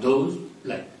 Those,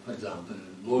 like for example,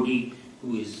 Modi,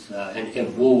 who is an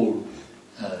avowed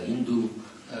Hindu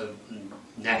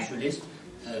nationalist,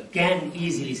 can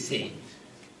easily say,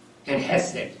 and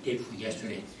has said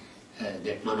yesterday,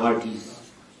 that minorities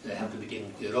have to be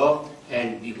taken care of,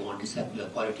 and we want a secular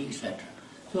polity, etc.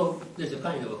 So there's a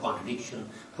kind of a contradiction,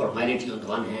 formality on the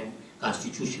one hand,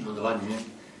 constitution on the one hand,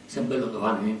 symbol on the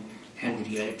one hand, and the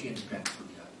reality and the practice on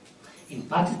the other. In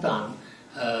Pakistan,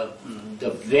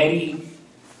 the very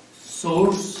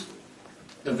source,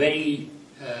 the very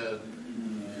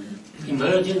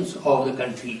emergence of the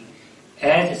country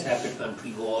as a separate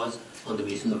country was on the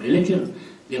basis of religion.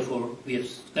 Therefore, we have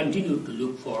continued to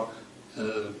look for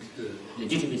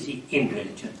legitimacy in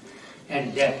religion,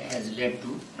 and that has led to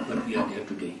what we are there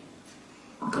today.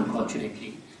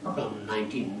 Unfortunately, from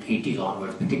 1980s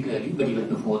onwards particularly, but even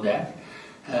before that,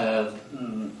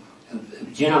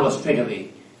 Jinnah was straight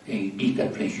away a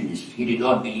deconflationist. He did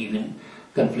not believe in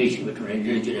conflation between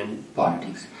religion and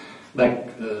politics. But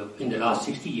in the last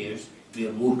 60 years, we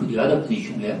have moved to the other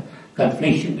position where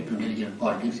conflation between religion and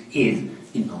politics is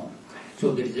the norm.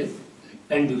 So there is a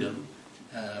pendulum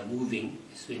moving,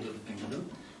 swing of the pendulum.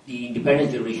 The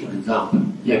independence generation, for example,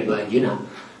 led by Jinnah,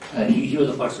 he was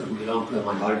a person who belonged to a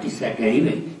minority sect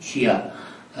anyway, Shia,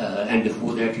 and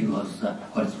before that he was,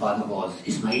 or his father was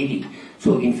Ismaili.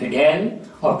 So infidel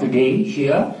of today,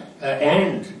 Shia,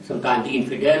 and sometimes the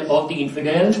infidel of the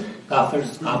infidel,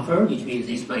 Kafir's Kafir, which means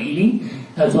Ismaili.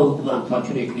 So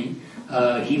unfortunately,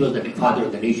 he was the father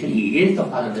of the nation. He is the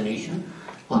father of the nation.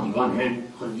 On the one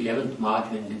hand, on 11th March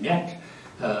when they met,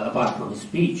 apart from his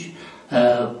speech,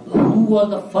 who was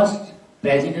the first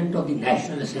president of the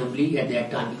National Assembly at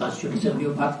that time, the Constituent Assembly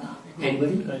of Pakistan?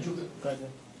 Anybody?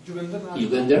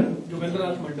 Yugandhar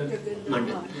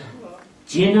Mandal.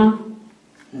 Jinnah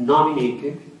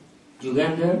nominated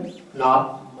Yugandhar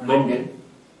Mandal.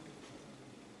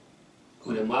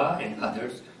 Ulama and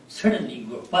others suddenly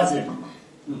were puzzled.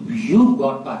 You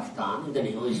got Pakistan in the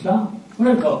name of Islam. What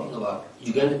are you talking about?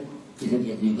 Yugandhar? He said,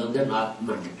 yes, Yugandhar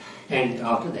Mandal. And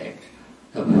after that,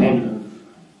 when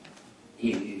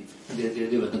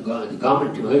there was the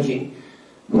government emerging,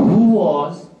 who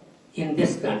was in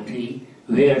this country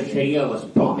where Sharia was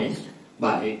promised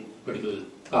by particular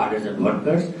cadres and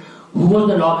workers, who was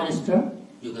the law minister?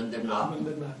 Yugandhar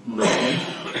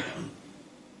Mandal.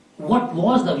 What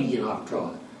was the vision after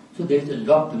all? So there is a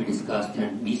lot to be discussed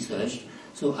and researched.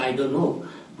 So I don't know,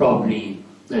 probably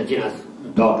Jinnah's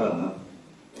daughter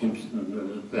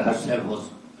herself was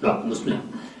not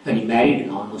Muslim, and he married a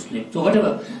non-Muslim. So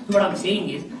whatever. So what I'm saying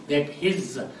is that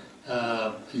his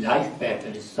life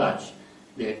pattern is such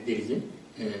that there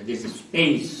is a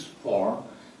space for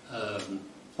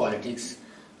politics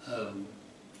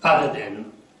other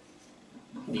than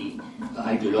the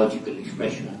ideological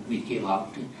expression which came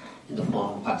out in the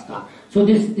form of Pakistan. So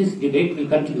this debate will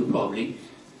continue probably.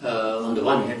 On the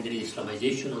one hand there is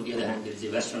Islamization, on the other hand there is a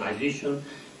westernization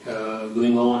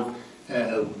going on.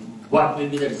 What will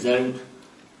be the result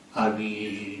Are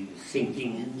we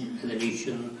sinking as a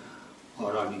nation,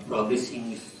 or are we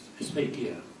progressing? It's very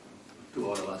clear to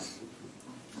all of us.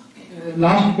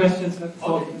 Last question, sir.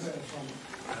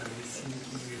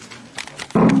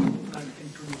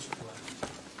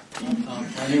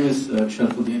 My name is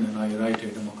Sharfuddin and I write a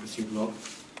democracy blog.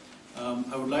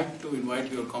 I would like to invite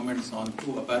your comments on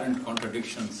two apparent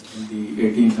contradictions in the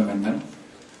 18th Amendment.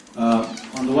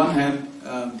 On the one hand,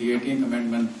 the 18th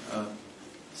Amendment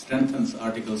strengthens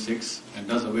Article 6 and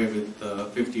does away with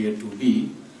 58(2)(b),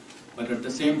 but at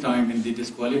the same time, in the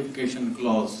disqualification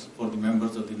clause for the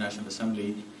members of the National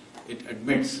Assembly, it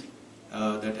admits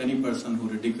that any person who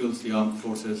ridicules the armed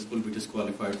forces will be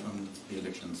disqualified from the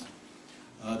elections.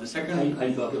 The second...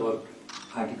 I'll talk about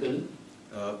Article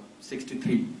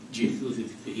 63G,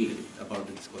 about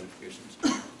the disqualifications.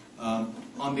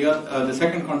 On the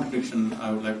second contradiction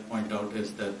I would like to point out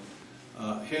is that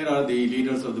here are the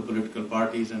leaders of the political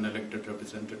parties and elected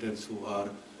representatives who are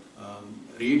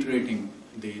reiterating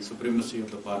the supremacy of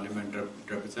the parliament,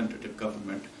 representative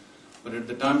government. But at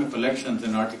the time of elections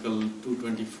in Article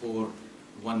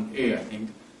 224(1)(a), I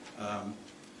think,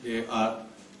 they are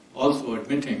also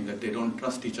admitting that they don't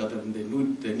trust each other and they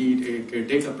need a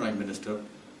caretaker prime minister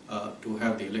to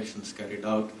have the elections carried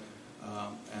out.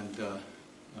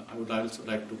 I would also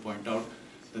like to point out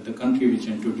that the country which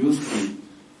introduced the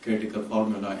caretaker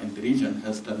formula in the region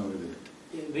has done away with it.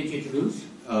 Which introduced?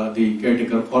 The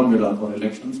caretaker formula for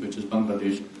elections, which is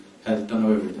Bangladesh, has done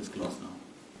away with this clause now.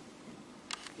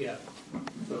 Yeah.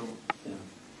 So,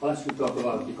 first we talk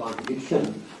about the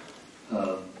contradiction.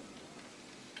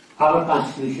 Our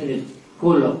constitution is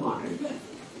full of contradictions.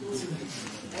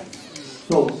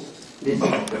 So, this is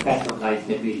the fact of life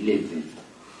that we live with.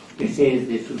 It says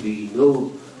there should be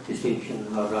no distinction,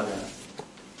 or rather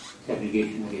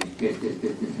segregation against this,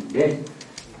 and this.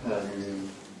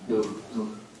 No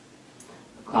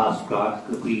caste,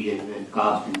 creed, and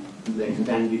caste, and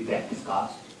then we practice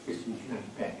caste distinction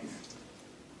and practice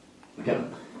whatever.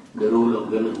 The role of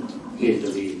women is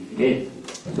the way it is.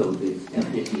 So there's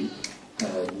definitely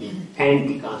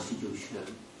anti-constitutional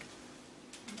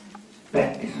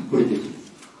practice, put it this way.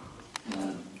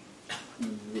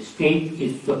 The state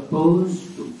is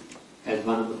supposed to, as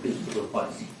one of the principles of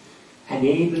policy,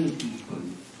 enable people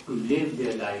to live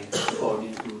their lives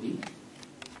according to the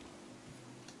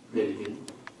religion,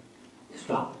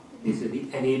 Islam. This is the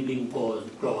enabling clause,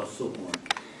 so-called.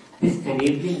 This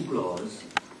enabling clause,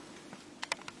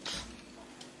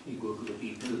 you go to the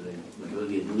people and whatever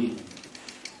they are doing,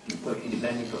 is quite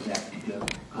independent of that particular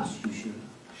constitutional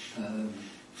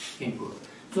input.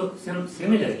 So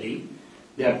similarly,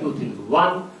 there are two things.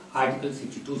 One, Article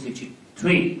 62,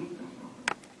 63.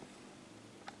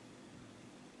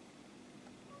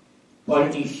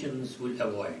 Politicians will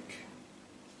avoid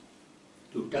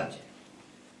to touch it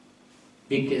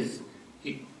because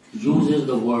it uses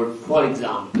the word, for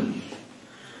example,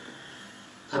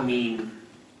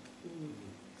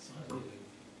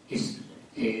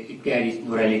 it carries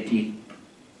morality.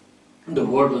 The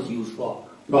word was used for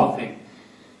prophet,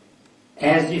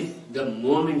 as if the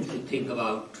moment you think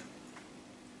about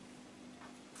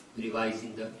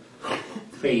revising the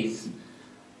phrase,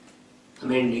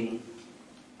 amending,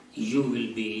 you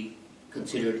will be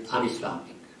considered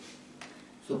un-Islamic.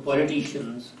 So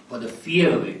politicians, for the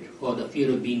fear of it, for the fear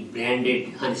of being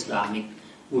branded un-Islamic,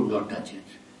 would not touch it.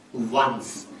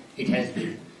 Once it has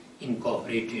been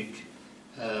incorporated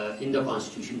in the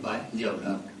constitution by Ziaul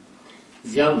Haq.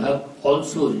 Ziaul Haq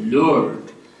also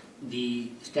lowered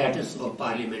the status of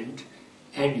parliament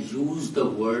and used the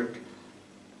word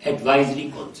advisory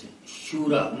council,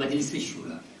 shura,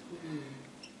 majlis-e-shura,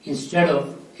 instead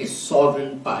of a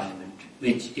sovereign parliament,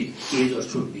 which it is or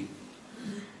should be.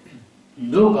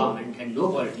 No government and no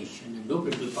politician and no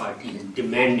political party has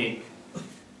demanded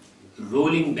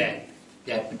rolling back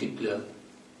that particular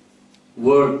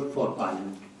word for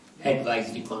parliament,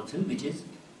 advisory council, which is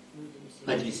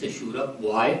majlis-e-shura.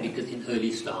 Why? Because in early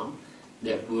Islam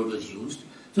that word was used.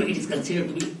 So it is considered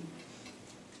to be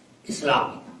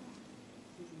Islamic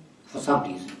for some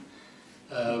reason.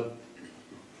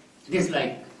 It is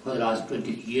like for the last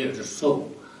 20 years or so,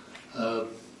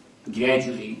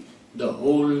 gradually the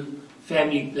whole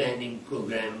family planning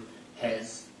program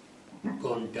has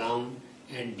gone down,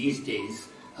 and these days,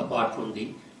 apart from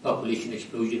the population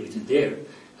explosion which is there,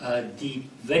 the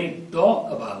very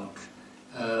talk about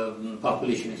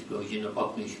population explosion or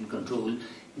population control,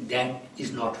 that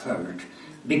is not heard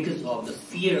because of the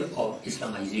fear of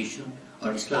Islamization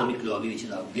or Islamic lobby which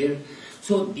is out there.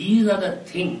 So these are the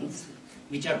things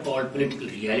which are called political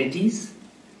realities,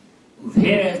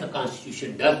 whereas the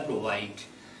Constitution does provide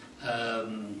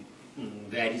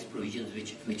various provisions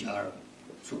which are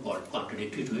so-called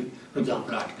contradictory to it. For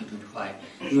example, Article 25,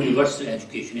 universal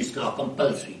education is now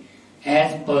compulsory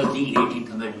as per the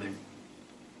 18th Amendment.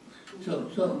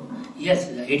 So yes,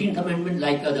 the 18th Amendment,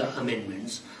 like other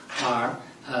amendments,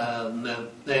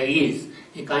 is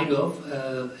a kind of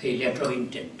a letter of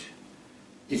intent.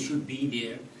 This should be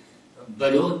there.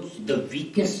 Baloch, the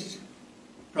weakest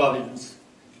province,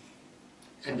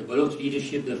 and the Baloch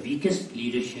leadership, the weakest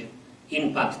leadership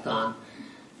in Pakistan,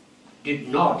 did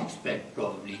not expect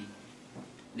probably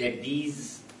that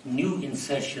these new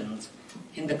insertions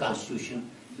in the constitution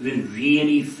will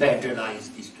really federalize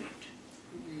the state.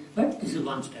 But this is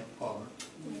one step forward.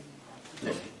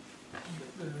 That's it.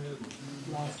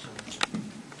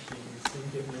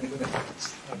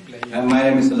 My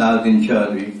name is Salahuddin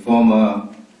Chaudhry, former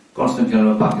Consul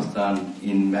General of Pakistan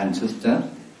in Manchester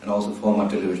and also former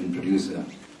television producer.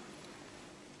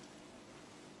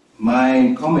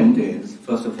 My comment is,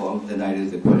 first of all, then I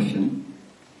raise the question,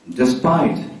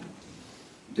 despite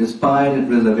a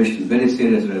reservation, very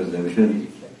serious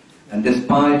reservation, and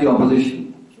despite the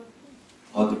opposition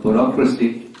of the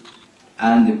bureaucracy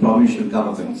and the provincial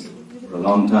governments for a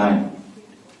long time,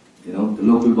 the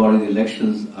local body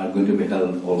elections are going to be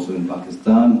held also in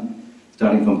Pakistan,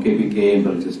 starting from KPK,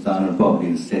 Balochistan, and probably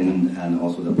in Sindh and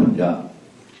also the Punjab.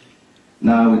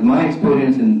 Now, with my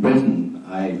experience in Britain,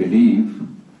 I believe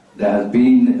there has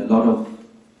been a lot of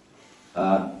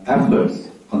efforts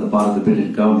on the part of the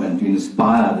British government to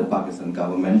inspire the Pakistan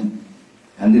government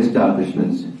and the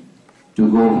establishments to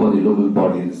go for the local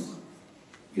bodies,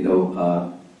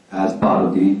 as part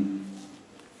of the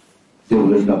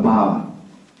devolution of power.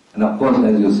 And of course,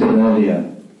 as you said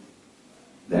earlier,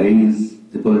 there is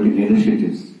the political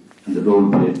initiatives and the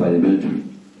role played by the military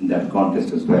in that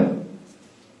context as well.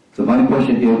 So my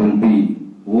question here will be,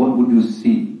 what would you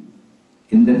see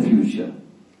in the future,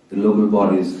 the local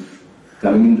bodies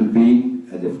coming into being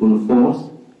as a full force,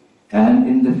 and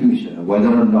in the future, whether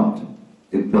or not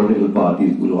the political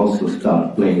parties will also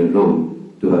start playing a role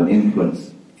to have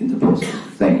influence in the process?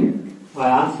 Thank you. My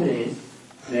answer is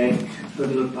that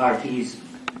political parties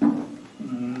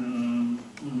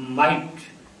might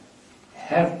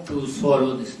have to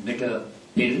swallow this bitter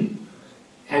pill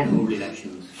and hold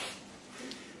elections.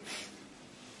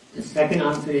 The second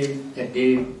answer is that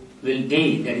the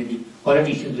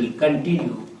politicians will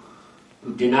continue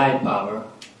to deny power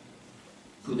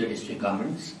to the district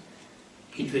governments.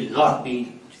 It will not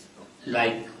be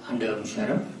like under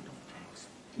Musharraf,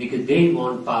 because they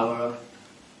want power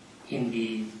in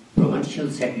the provincial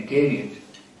secretariat,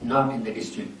 not in the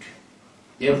district.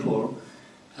 Therefore,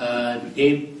 that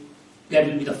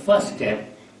will be the first step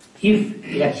if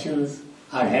elections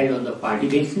are held on the party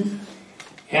basis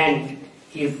and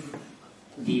if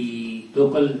the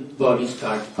local bodies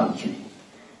start functioning.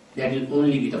 That will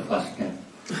only be the first step.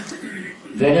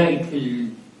 Whether it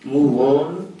will move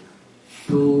on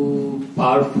to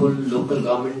powerful local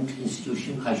government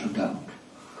institution, I should doubt.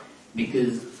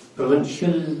 Because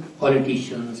provincial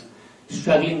politicians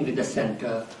struggling with the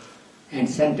center, and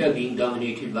center being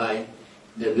dominated by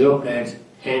the bureaucrats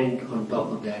and on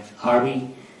top of that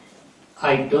army,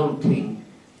 I don't think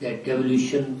that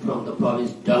devolution from the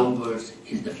province downwards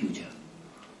is the future.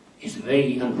 It's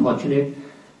very unfortunate.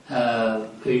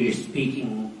 He is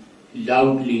speaking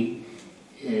loudly,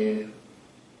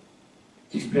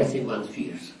 expressing one's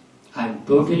fears. I'm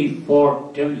totally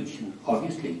for devolution,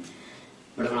 obviously,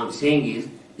 but what I'm saying is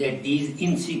that these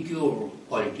insecure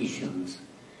politicians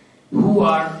who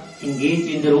are engaged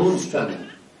in their own struggle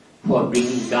for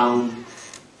bringing down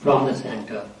from the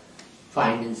center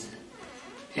finance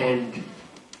and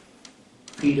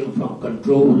freedom from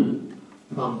control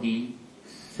from the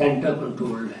center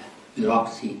controlled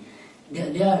bureaucracy,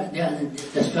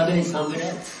 the struggle is somewhere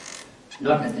else,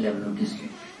 not at the level of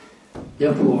district.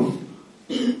 Therefore,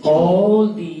 all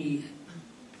the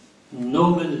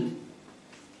noble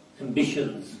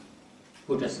ambitions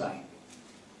put aside,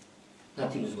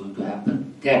 nothing is going to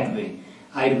happen that way.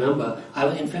 I remember, I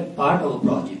was in fact part of a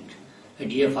project, a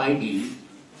DFID,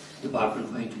 Department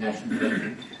for International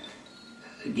Development,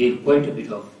 gave quite a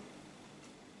bit of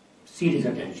serious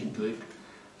attention to it,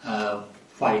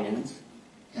 finance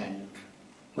and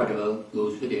whatever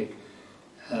goes with it.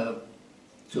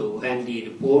 And the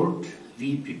report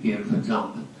we prepared, for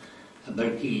example,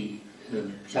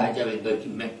 Shah Javed Barki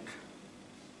met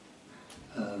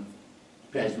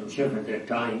President Musharraf at that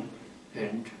time,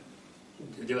 and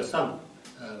there was some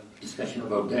discussion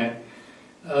about that.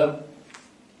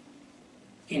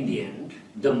 In the end,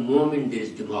 the moment there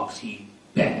is democracy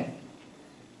back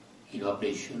in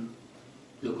operation,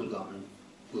 local government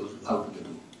goes out of the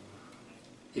door.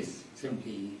 It's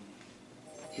simply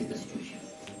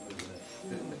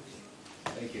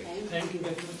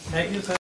Thank you, sir.